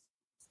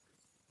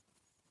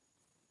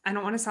 I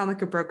don't want to sound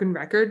like a broken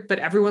record, but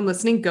everyone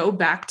listening, go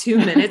back 2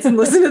 minutes and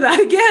listen to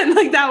that again.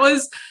 Like that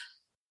was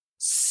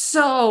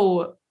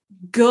so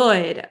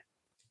good.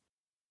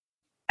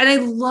 And I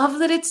love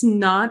that it's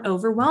not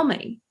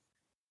overwhelming.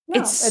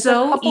 No, it's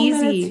so a couple easy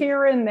minutes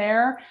here and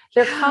there.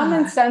 They're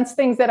common sense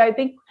things that I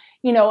think,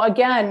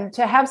 again,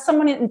 to have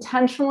someone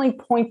intentionally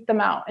point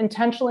them out,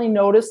 intentionally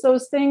notice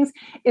those things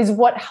is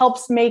what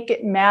helps make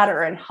it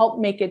matter and help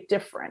make it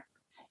different.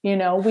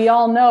 We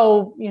all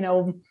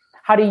know,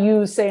 how to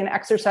use, say, an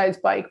exercise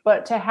bike,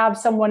 but to have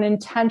someone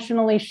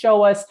intentionally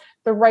show us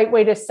the right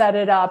way to set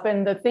it up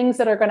and the things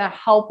that are going to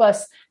help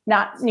us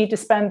not need to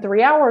spend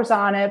 3 hours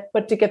on it,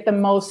 but to get the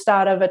most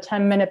out of a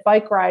 10-minute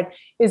bike ride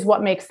is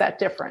what makes that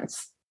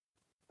difference.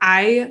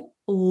 I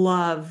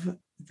love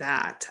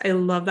that. I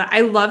love that.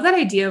 I love that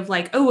idea of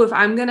like, oh, if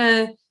I'm going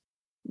to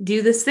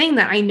do this thing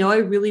that I know I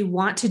really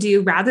want to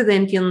do, rather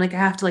than feeling like I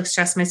have to like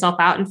stress myself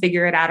out and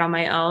figure it out on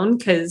my own.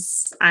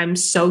 Cause I'm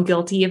so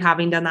guilty of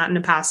having done that in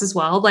the past as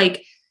well.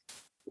 Like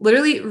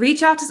literally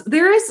reach out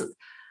to,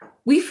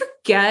 we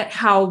forget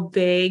how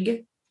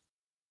big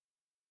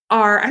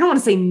I don't want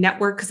to say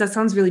network, because that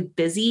sounds really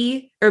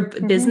busy or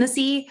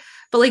businessy,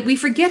 but like we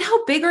forget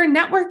how big our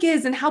network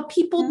is and how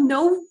people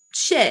know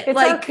shit. It's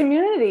like our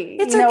community.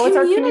 It's our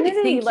community.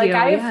 Thank like you.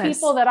 I have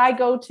people that I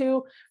go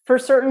to for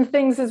certain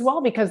things as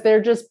well, because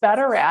they're just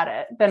better at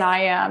it than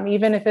I am.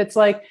 Even if it's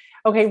like,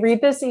 okay,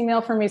 read this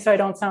email for me so I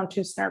don't sound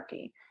too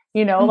snarky.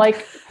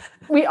 Like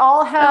we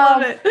all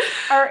have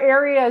our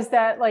areas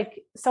that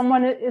like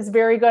someone is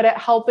very good at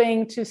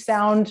helping to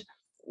sound,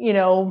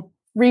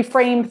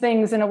 reframe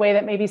things in a way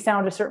that maybe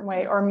sound a certain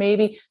way, or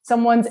maybe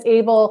someone's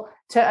able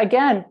to,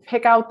 again,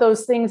 pick out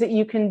those things that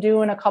you can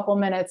do in a couple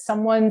minutes.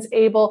 Someone's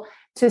able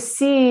to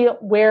see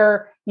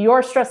where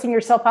you're stressing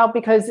yourself out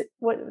because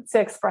what's the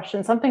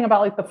expression? Something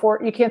about like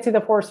you can't see the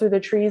forest through the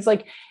trees.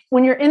 Like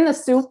when you're in the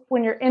soup,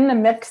 when you're in the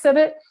mix of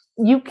it,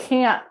 you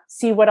can't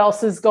see what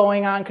else is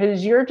going on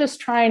because you're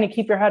just trying to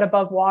keep your head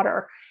above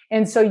water.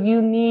 And so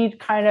you need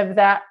kind of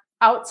that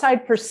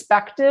outside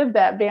perspective,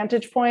 that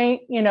vantage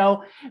point.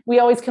 We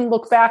always can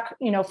look back,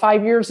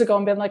 5 years ago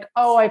and been like,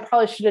 oh, I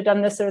probably should have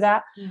done this or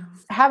that. Yeah.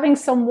 Having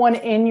someone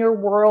in your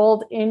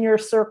world, in your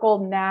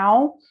circle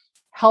now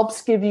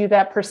helps give you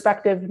that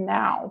perspective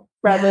now,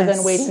 rather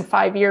than waiting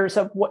 5 years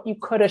of what you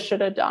could have,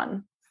 should have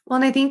done. Well,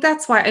 and I think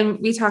that's why, and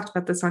we talked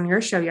about this on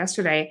your show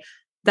yesterday,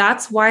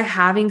 that's why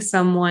having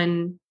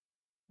someone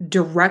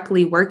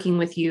directly working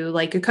with you,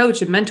 like a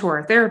coach, a mentor,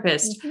 a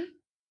therapist,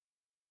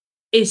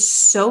 is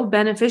so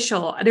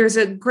beneficial. There's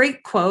a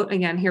great quote,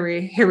 again, here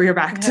we are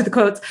back to the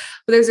quotes,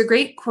 but there's a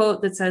great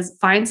quote that says,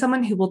 find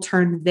someone who will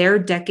turn their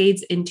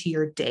decades into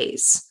your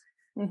days.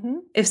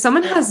 If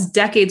someone has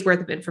decades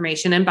worth of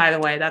information, and by the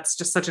way, that's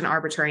just such an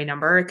arbitrary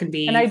number. It can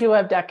be. And I do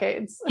have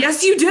decades.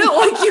 Yes, you do.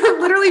 Like you've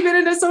literally been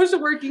in a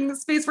social working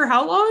space for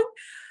how long?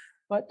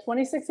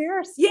 26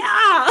 years?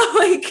 Yeah.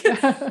 Like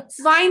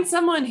find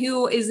someone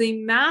who is a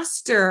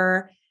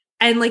master.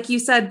 And like you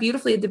said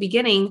beautifully at the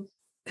beginning,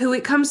 who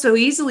it comes so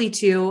easily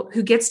to,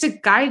 who gets to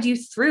guide you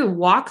through,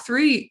 walk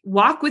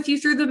with you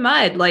through the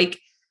mud.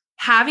 Like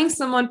having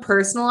someone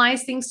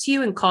personalize things to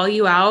you and call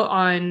you out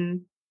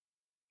on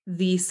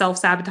the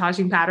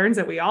self-sabotaging patterns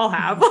that we all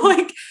have.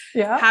 Like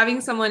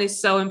having someone is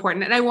so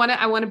important. And I want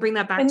to bring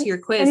that back to your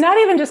quiz. And not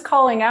even just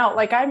calling out,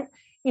 like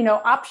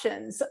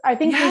options. I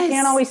think we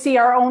can't always see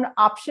our own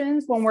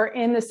options when we're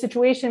in the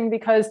situation,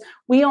 because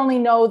we only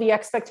know the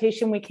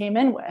expectation we came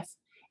in with.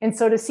 And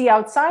so to see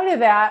outside of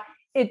that,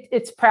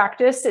 it's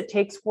practice, it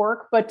takes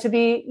work, but to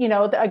be,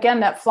 again,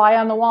 that fly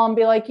on the wall and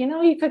be like,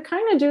 you could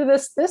kind of do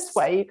this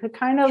way. You could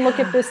kind of look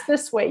at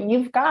this way.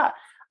 You've got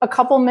a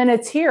couple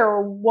minutes here.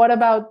 What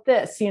about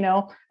this?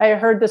 I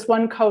heard this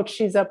one coach,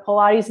 she's a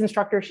Pilates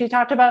instructor. She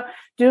talked about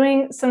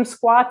doing some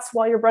squats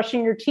while you're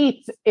brushing your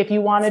teeth. If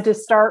you wanted to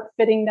start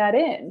fitting that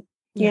in,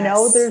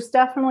 there's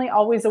definitely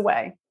always a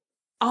way.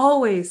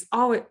 Always.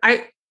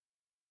 I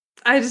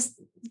just,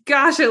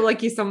 gosh, I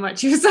like you so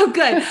much. You're so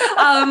good.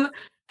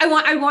 I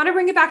want to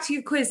bring it back to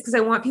your quiz, because I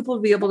want people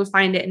to be able to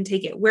find it and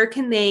take it. Where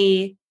can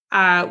they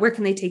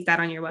take that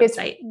on your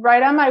website? It's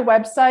right on my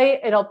website.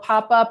 It'll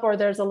pop up, or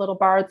there's a little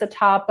bar at the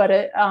top, but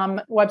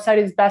website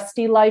is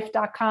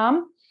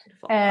bestielife.com.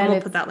 And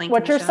it's, put that link.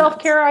 What's your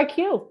self-care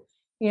IQ?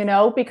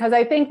 Because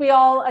I think we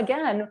all,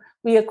 again,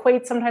 we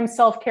equate sometimes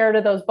self-care to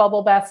those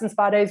bubble baths and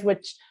spa days,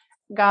 which,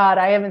 God,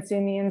 I haven't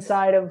seen the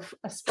inside of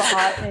a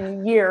spa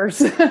in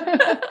years.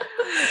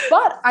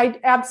 But I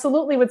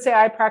absolutely would say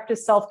I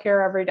practice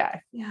self-care every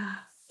day. Yeah.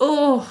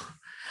 Oh,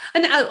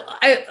 and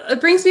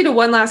it brings me to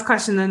one last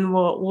question, then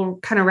we'll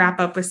kind of wrap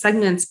up with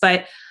segments.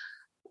 But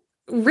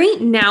right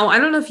now, I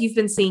don't know if you've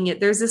been seeing it.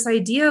 There's this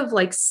idea of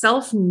like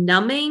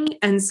self-numbing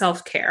and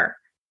self-care,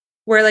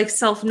 where like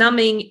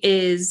self-numbing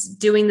is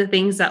doing the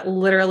things that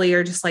literally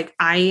are just like,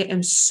 I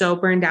am so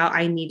burned out,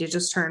 I need to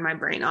just turn my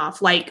brain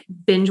off, like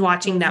binge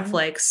watching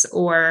Netflix,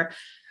 or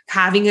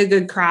having a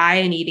good cry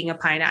and eating a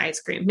pint of ice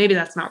cream. Maybe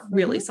that's not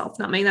really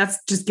self-numbing.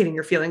 That's just getting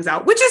your feelings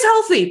out, which is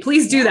healthy.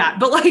 Please do that.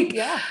 But like,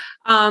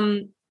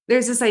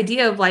 there's this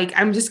idea of like,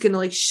 I'm just going to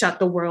like shut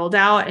the world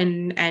out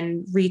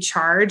and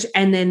recharge.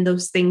 And then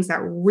those things that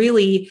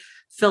really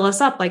fill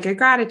us up, like a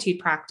gratitude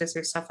practice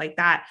or stuff like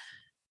that.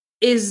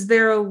 Is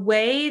there a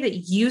way that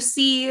you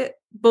see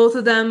both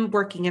of them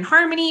working in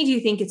harmony? Do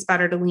you think it's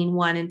better to lean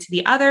one into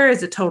the other?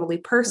 Is it totally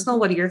personal?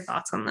 What are your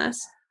thoughts on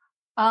this?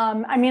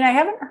 I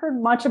haven't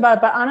heard much about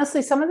it, but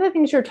honestly, some of the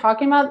things you're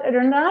talking about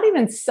are not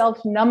even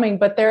self-numbing,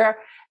 but they're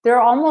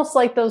almost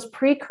like those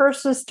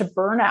precursors to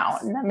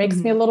burnout. And that makes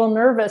me a little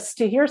nervous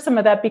to hear some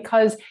of that,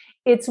 because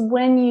it's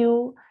when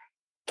you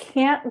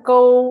can't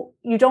go,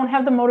 you don't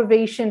have the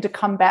motivation to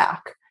come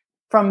back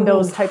from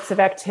those types of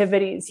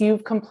activities.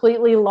 You've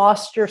completely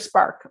lost your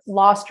spark,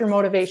 lost your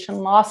motivation,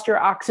 lost your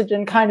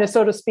oxygen, kind of,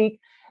 so to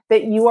speak,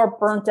 that you are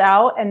burnt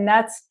out. And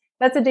that's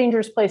a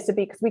dangerous place to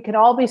be, because we can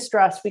all be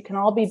stressed. We can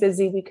all be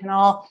busy. We can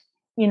all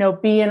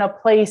be in a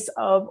place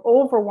of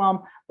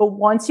overwhelm. But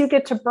once you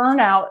get to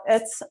burnout,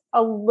 that's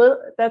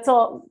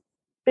a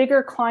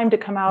bigger climb to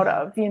come out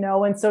of,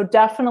 and so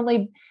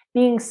definitely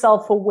being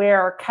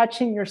self-aware,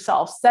 catching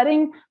yourself,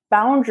 setting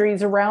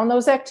boundaries around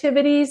those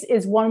activities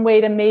is one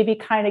way to maybe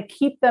kind of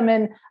keep them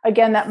in,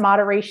 again, that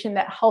moderation,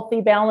 that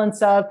healthy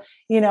balance of,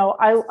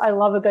 I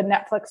love a good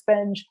Netflix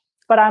binge,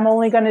 but I'm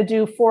only going to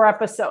do 4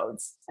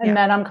 episodes and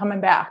then I'm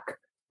coming back,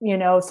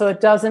 so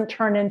it doesn't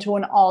turn into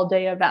an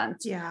all-day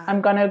event. Yeah.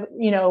 I'm going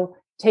to,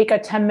 take a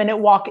 10-minute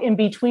walk in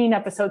between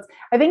episodes.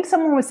 I think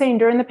someone was saying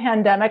during the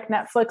pandemic,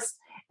 Netflix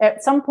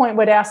at some point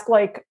would ask,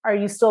 like, are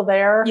you still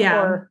there? Yeah.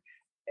 Or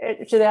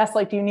it should ask,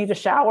 like, do you need a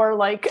shower?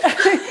 Like,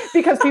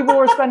 because people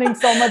were spending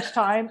so much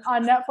time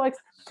on Netflix.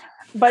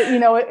 But,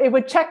 it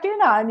would check in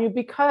on you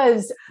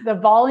because the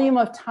volume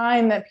of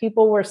time that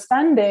people were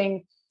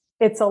spending,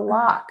 it's a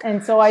lot.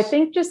 And so I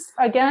think just,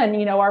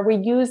 again, are we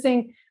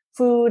using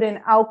food and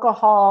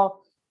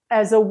alcohol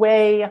as a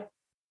way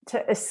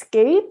to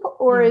escape,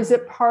 or is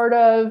it part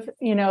of,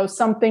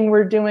 something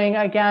we're doing,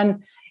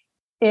 again,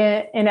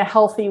 in a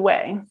healthy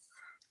way?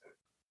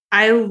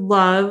 I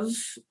love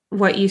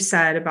what you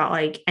said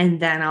about and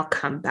then I'll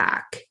come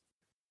back.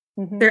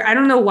 There, I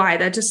don't know why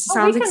that just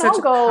sounds like such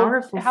a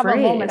powerful have phrase.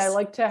 A moment. I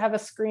like to have a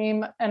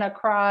scream and a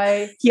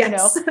cry,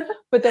 yes.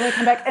 But then we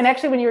come back. And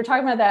actually, when you were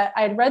talking about that,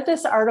 I had read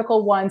this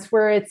article once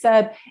where it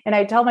said, and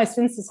I tell my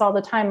students this all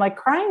the time, like,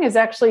 crying is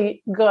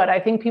actually good. I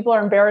think people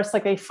are embarrassed,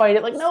 like they fight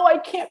it, like, no, I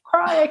can't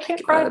cry. I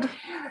can't cry.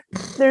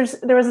 There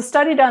was a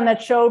study done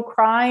that showed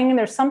crying.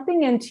 There's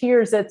something in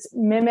tears that's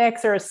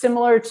mimics or is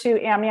similar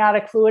to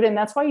amniotic fluid. And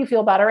that's why you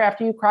feel better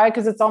after you cry,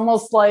 because it's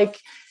almost like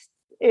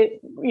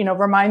it,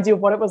 reminds you of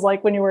what it was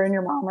like when you were in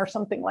your mom or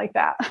something like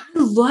that.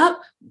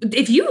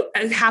 If you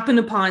happen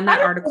upon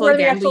that article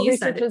again, the you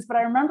said it, but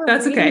I remember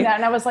reading that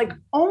and I was like,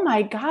 oh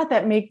my God,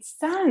 that makes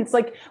sense.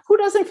 Like, who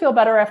doesn't feel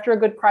better after a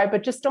good cry?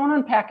 But just don't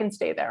unpack and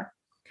stay there.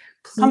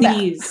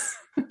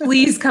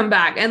 Please come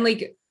back. And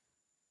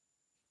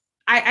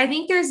I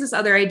think there's this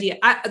other idea.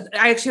 I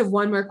actually have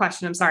one more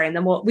question. I'm sorry. And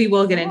then we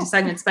will get into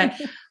segments, but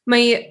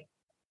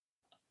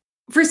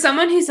for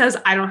someone who says,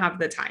 I don't have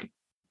the time,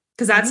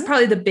 because that's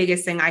probably the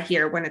biggest thing I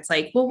hear when it's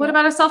like, well, what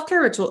about a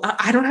self-care ritual?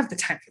 I don't have the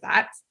time for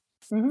that.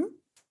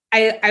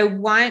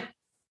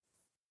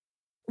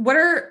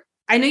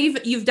 I know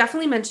you've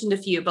definitely mentioned a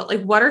few,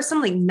 but what are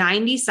some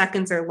 90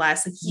 seconds or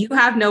less? You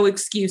have no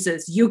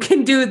excuses. You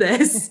can do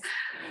this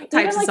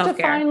types of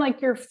self-care. To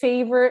find your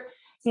favorite,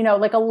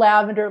 like a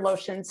lavender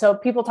lotion. So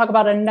people talk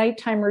about a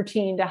nighttime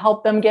routine to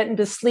help them get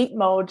into sleep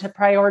mode, to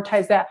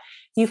prioritize that.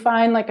 You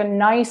find a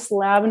nice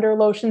lavender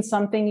lotion,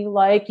 something you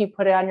like, you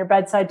put it on your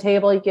bedside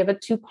table, you give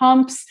it 2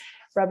 pumps,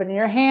 rub it in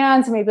your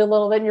hands, maybe a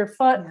little bit in your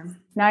foot,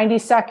 90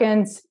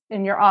 seconds,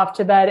 and you're off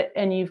to bed.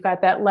 And you've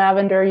got that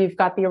lavender, you've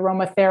got the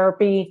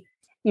aromatherapy,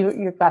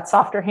 you've got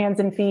softer hands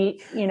and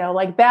feet,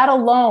 that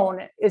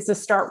alone is the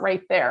start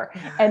right there.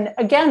 And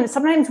again,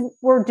 sometimes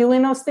we're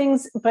doing those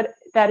things, but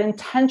that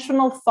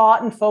intentional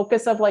thought and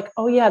focus of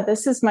oh yeah,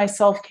 this is my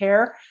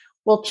self-care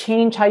will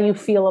change how you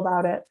feel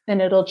about it.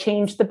 And it'll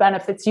change the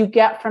benefits you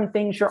get from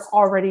things you're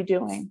already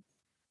doing.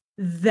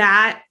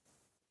 That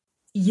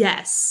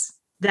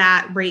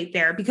right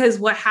there. Because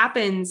what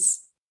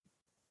happens,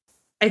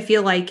 I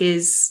feel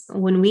is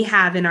when we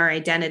have in our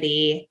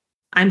identity,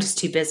 I'm just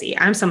too busy.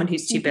 I'm someone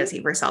who's too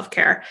busy for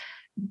self-care.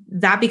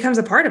 That becomes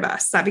a part of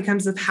us. That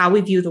becomes of how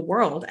we view the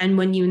world. And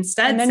when you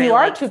instead say you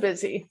are too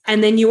busy,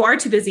 and then you are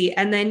too busy,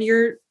 and then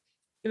you're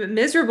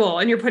miserable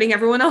and you're putting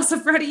everyone else in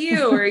front of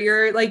you, or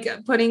you're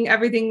putting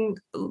everything,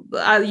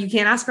 you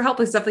can't ask for help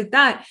and stuff like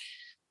that.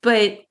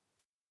 But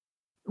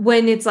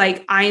when it's I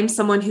am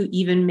someone who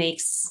even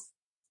makes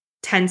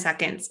 10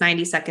 seconds,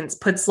 90 seconds,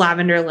 puts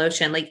lavender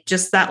lotion,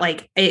 just that,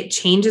 it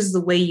changes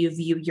the way you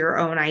view your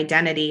own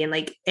identity. And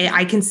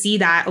I can see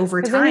that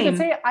over time. Then you can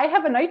say, I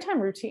have a nighttime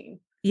routine.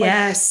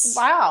 Yes.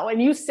 Wow.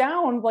 And you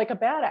sound like a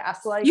badass.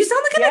 You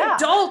sound like an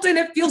adult, and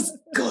it feels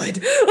good.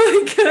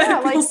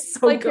 It feels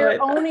so good.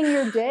 You're owning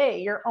your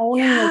day. You're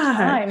owning your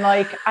time.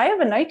 I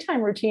have a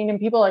nighttime routine, and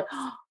people are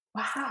oh,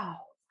 wow.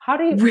 How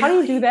do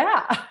you do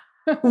that?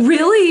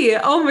 Really?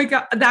 Oh my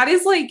God. That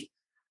is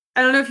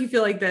I don't know if you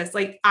feel like this.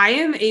 I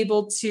am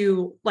able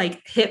to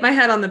hit my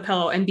head on the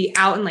pillow and be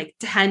out in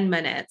 10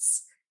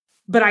 minutes,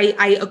 but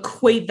I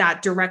equate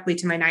that directly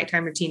to my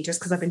nighttime routine just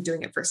because I've been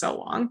doing it for so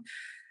long.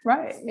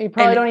 Right. You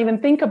probably don't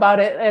even think about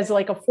it as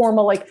a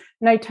formal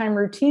nighttime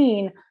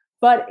routine,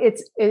 but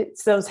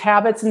it's those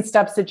habits and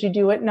steps that you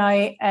do at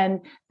night, and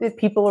the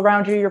people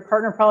around you, your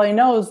partner probably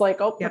knows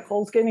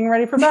Nicole's getting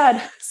ready for bed.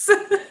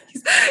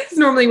 He's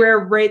normally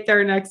right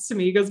there next to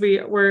me because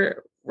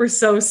we're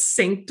so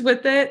synced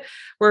with it,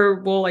 where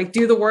we'll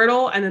do the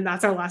Wordle, and then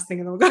that's our last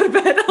thing, and then we'll go to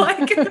bed.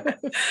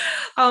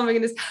 Oh my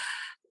goodness.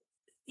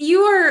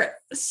 You are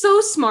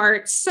so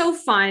smart, so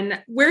fun.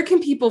 Where can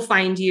people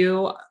find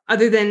you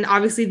other than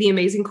obviously the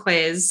amazing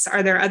quiz?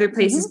 Are there other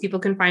places people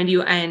can find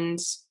you and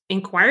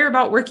inquire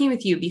about working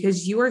with you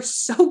because you are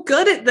so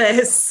good at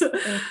this.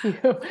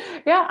 Thank you.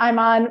 Yeah, I'm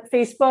on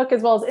Facebook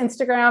as well as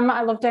Instagram.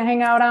 I love to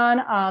hang out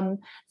on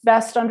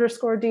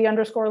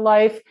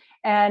best_d_life.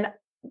 And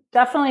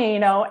definitely,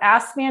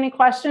 ask me any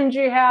questions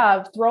you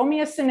have, throw me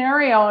a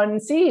scenario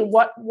and see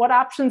what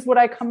options would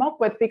I come up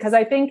with? Because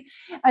I think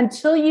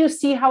until you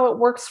see how it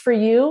works for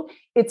you,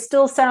 it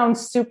still sounds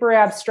super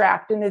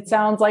abstract. And it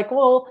sounds like,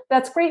 well,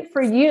 that's great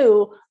for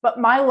you, but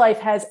my life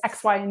has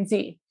X, Y, and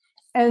Z.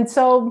 And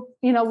so,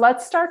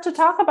 let's start to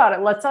talk about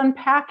it. Let's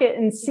unpack it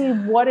and see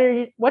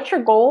what's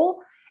your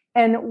goal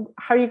and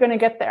how you're going to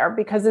get there,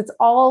 because it's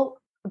all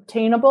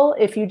obtainable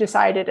if you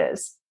decide it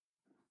is.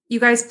 You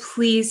guys,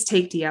 please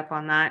take D up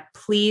on that.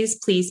 Please,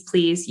 please,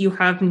 please. You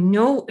have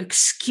no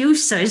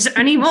excuses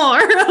anymore.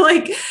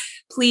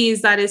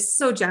 Please, that is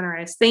so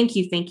generous. Thank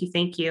you, thank you,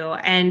 thank you.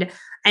 And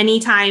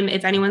anytime,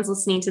 if anyone's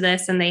listening to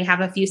this and they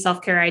have a few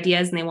self-care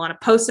ideas and they want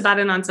to post about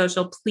it on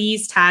social,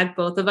 please tag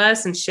both of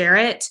us and share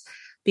it,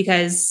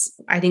 because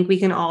I think we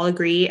can all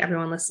agree,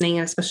 everyone listening,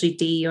 and especially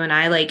D, you and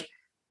I,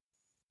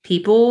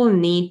 people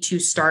need to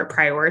start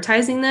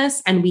prioritizing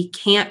this, and we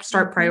can't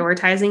start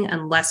prioritizing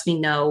unless we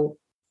know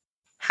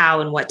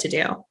how and what to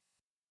do.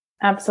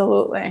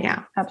 Absolutely.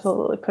 Yeah.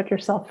 Absolutely. Put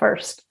yourself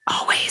first.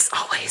 Always,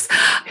 always.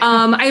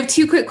 I have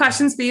 2 quick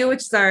questions for you,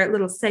 which is our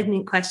little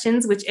segment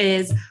questions, which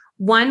is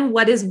 1,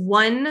 what is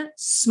one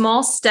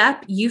small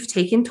step you've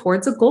taken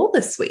towards a goal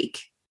this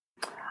week?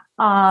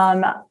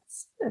 Let's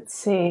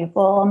see.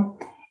 Well,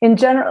 in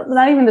general,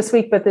 not even this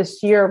week, but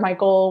this year, my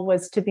goal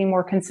was to be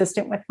more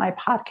consistent with my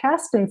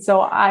podcast. And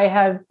so I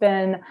have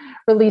been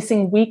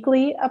releasing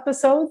weekly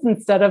episodes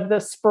instead of the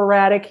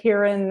sporadic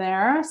here and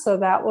there. So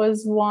that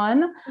was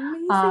one.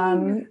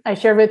 I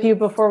shared with you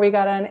before we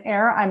got on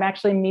air, I'm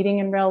actually meeting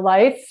in real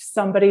life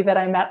somebody that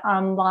I met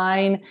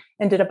online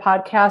and did a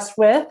podcast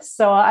with.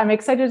 So I'm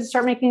excited to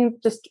start making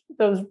just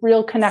those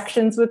real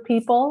connections with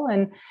people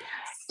and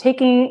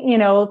taking,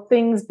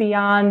 things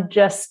beyond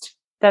just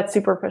that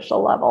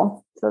superficial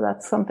level. So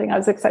that's something I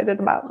was excited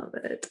about. Love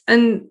it.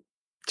 And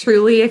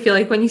truly, I feel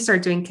like when you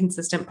start doing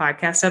consistent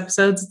podcast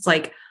episodes, it's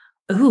like,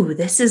 ooh,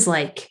 this is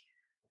it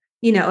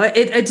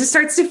just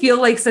starts to feel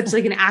like such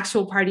an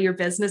actual part of your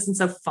business and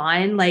so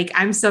fun.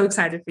 I'm so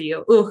excited for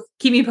you. Ooh,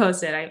 keep me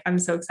posted. I'm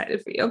so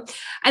excited for you.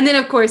 And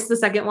then of course, the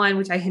second one,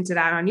 which I hinted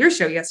at on your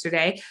show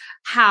yesterday,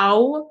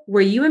 how were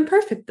you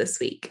imperfect this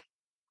week?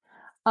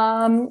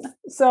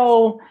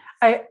 So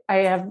I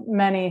have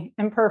many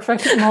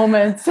imperfect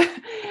moments.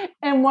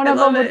 And one of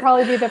them would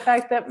probably be the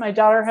fact that my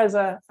daughter has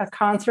a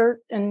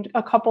concert in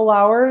a couple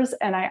hours.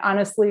 And I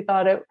honestly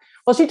thought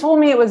she told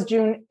me it was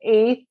June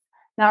 8th,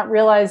 not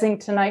realizing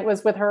tonight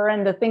was with her.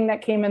 And the thing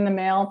that came in the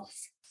mail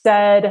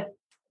said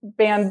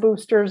band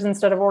boosters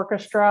instead of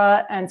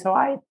orchestra. And so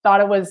I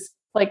thought it was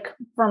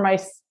for my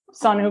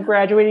son who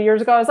graduated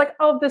years ago. I was like,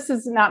 oh, this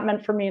is not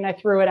meant for me. And I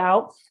threw it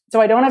out. So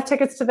I don't have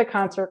tickets to the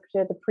concert because I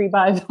had to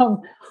pre-buy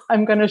them.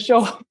 I'm going to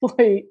show up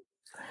late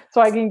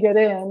so I can get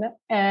in.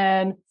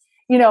 And,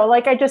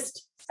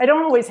 I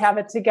don't always have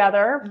it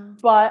together,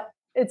 but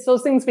it's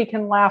those things we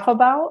can laugh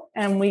about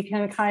and we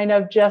can kind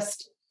of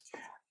just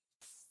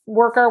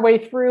work our way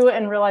through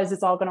and realize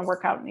it's all going to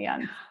work out in the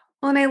end.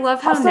 Well, and I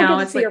love how now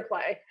it's your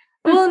play.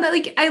 Well,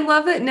 and I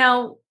love it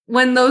now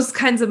when those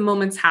kinds of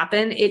moments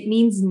happen. It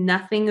means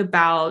nothing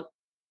about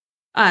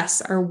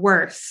us, our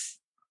worth,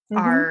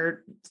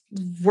 our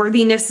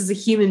worthiness as a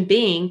human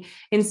being.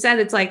 Instead,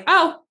 it's like,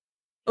 oh,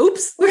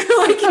 oops.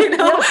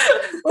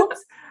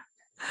 Oops.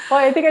 Well,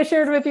 I think I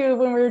shared with you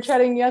when we were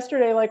chatting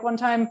yesterday, one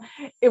time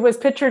it was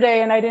picture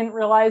day and I didn't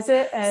realize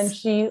it. And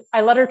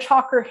I let her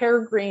chalk her hair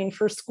green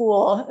for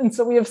school. And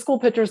so we have school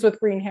pictures with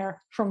green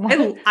hair from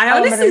I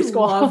honestly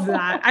love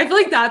that. I feel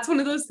like that's one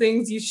of those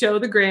things you show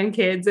the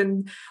grandkids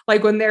and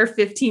when they're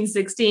 15,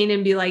 16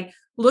 and be like,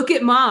 look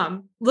at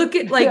mom, look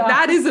at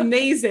that is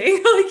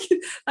amazing.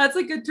 That's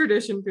a good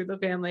tradition through the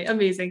family.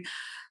 Amazing.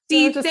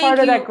 It's just part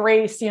of that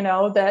grace,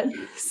 that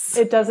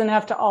it doesn't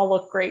have to all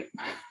look great.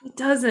 It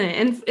doesn't.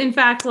 And in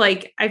fact,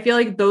 I feel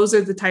like those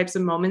are the types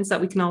of moments that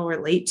we can all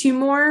relate to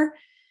more.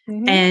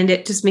 And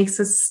it just makes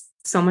us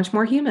so much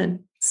more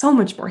human, so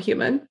much more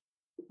human.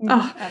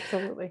 Oh,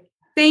 absolutely.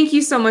 Thank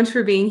you so much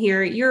for being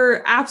here.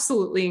 You're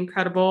absolutely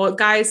incredible.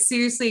 Guys,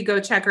 seriously, go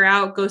check her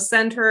out. Go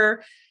send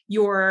her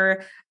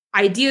your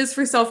ideas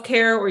for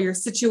self-care or your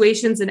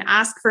situations and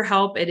ask for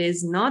help. It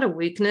is not a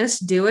weakness.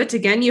 Do it.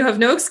 Again, you have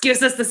no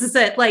excuses. This is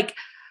it.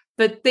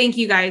 But thank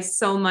you guys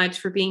so much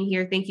for being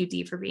here. Thank you,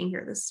 Dee, for being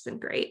here. This has been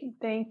great.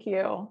 Thank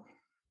you.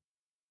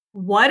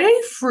 What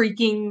a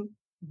freaking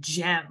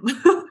gem.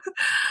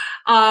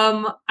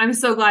 I'm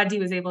so glad Dee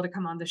was able to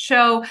come on the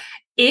show.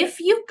 If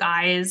you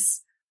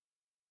guys,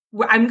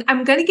 I'm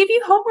going to give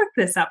you homework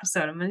this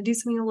episode. I'm going to do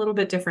something a little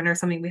bit different or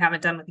something we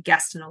haven't done with a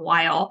guest in a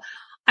while.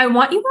 I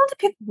want you all to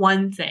pick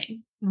one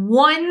thing,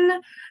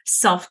 one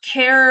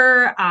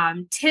self-care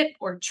tip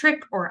or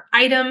trick or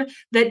item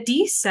that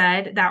Dee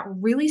said that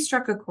really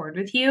struck a chord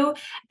with you,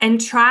 and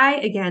try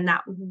again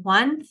that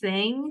one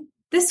thing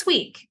this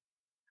week.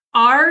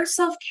 our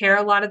self-care,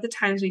 a lot of the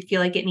times we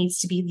feel like it needs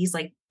to be these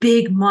like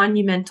big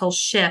monumental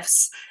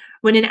shifts,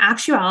 when in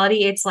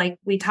actuality, it's like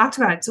we talked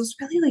about, it's those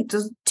really like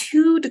those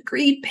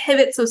 2-degree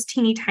pivots, those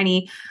teeny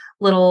tiny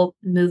little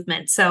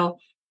movements. So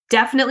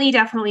definitely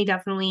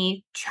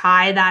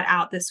try that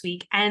out this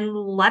week and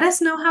let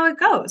us know how it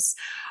goes.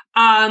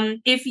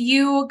 If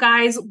you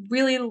guys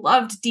really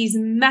loved Dee's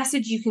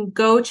message, you can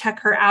go check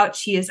her out.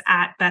 She is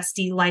at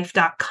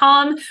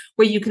bestielife.com,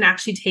 where you can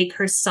actually take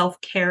her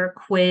self-care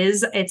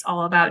quiz. It's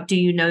all about, do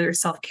you know your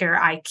self-care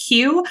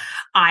IQ?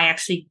 I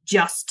actually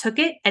just took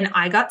it and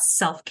I got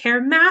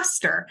self-care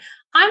master.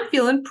 I'm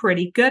feeling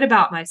pretty good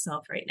about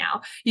myself right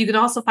now. You can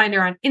also find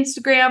her on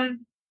Instagram.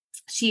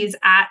 She is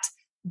at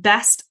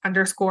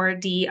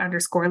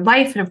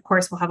best_D_life. And of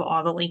course, we'll have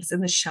all the links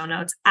in the show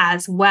notes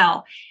as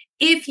well.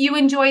 If you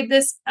enjoyed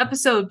this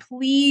episode,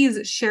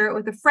 please share it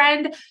with a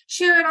friend,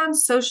 share it on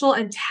social,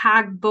 and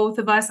tag both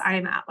of us. I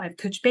am at Life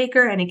Coach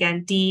Baker. And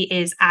again, Dee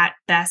is at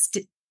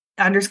best_D_life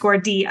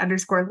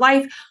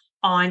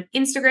on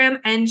Instagram,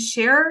 and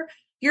share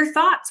your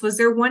thoughts. Was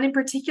there one in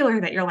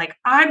particular that you're like,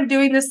 I'm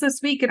doing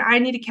this week and I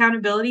need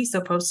accountability?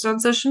 So post it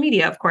on social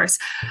media, of course.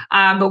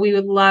 But we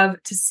would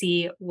love to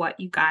see what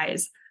you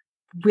guys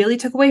really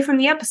took away from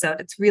the episode.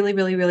 It's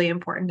really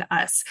important to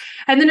us.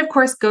 And then of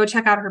course, go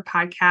check out her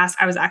podcast.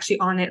 I was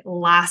actually on it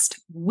last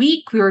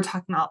week. We were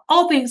talking about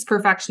all things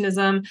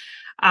perfectionism,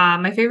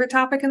 my favorite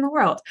topic in the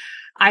world.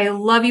 I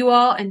love you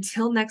all.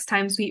 Until next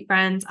time, sweet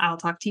friends, I'll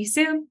talk to you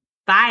soon.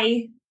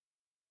 Bye.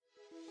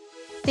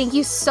 Thank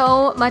you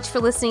so much for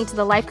listening to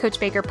the Life Coach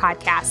Baker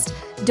podcast.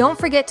 Don't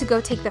forget to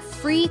go take the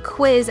free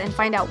quiz and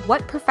find out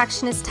what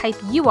perfectionist type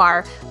you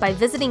are by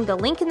visiting the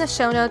link in the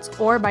show notes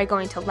or by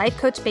going to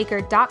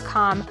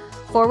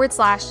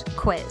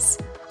lifecoachbaker.com/quiz.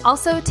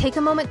 Also, take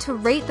a moment to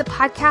rate the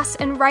podcast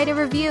and write a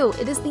review.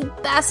 It is the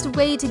best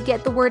way to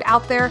get the word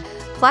out there.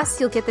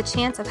 Plus, you'll get the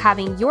chance of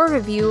having your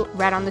review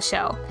read on the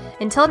show.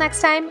 Until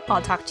next time,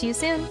 I'll talk to you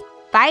soon.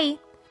 Bye.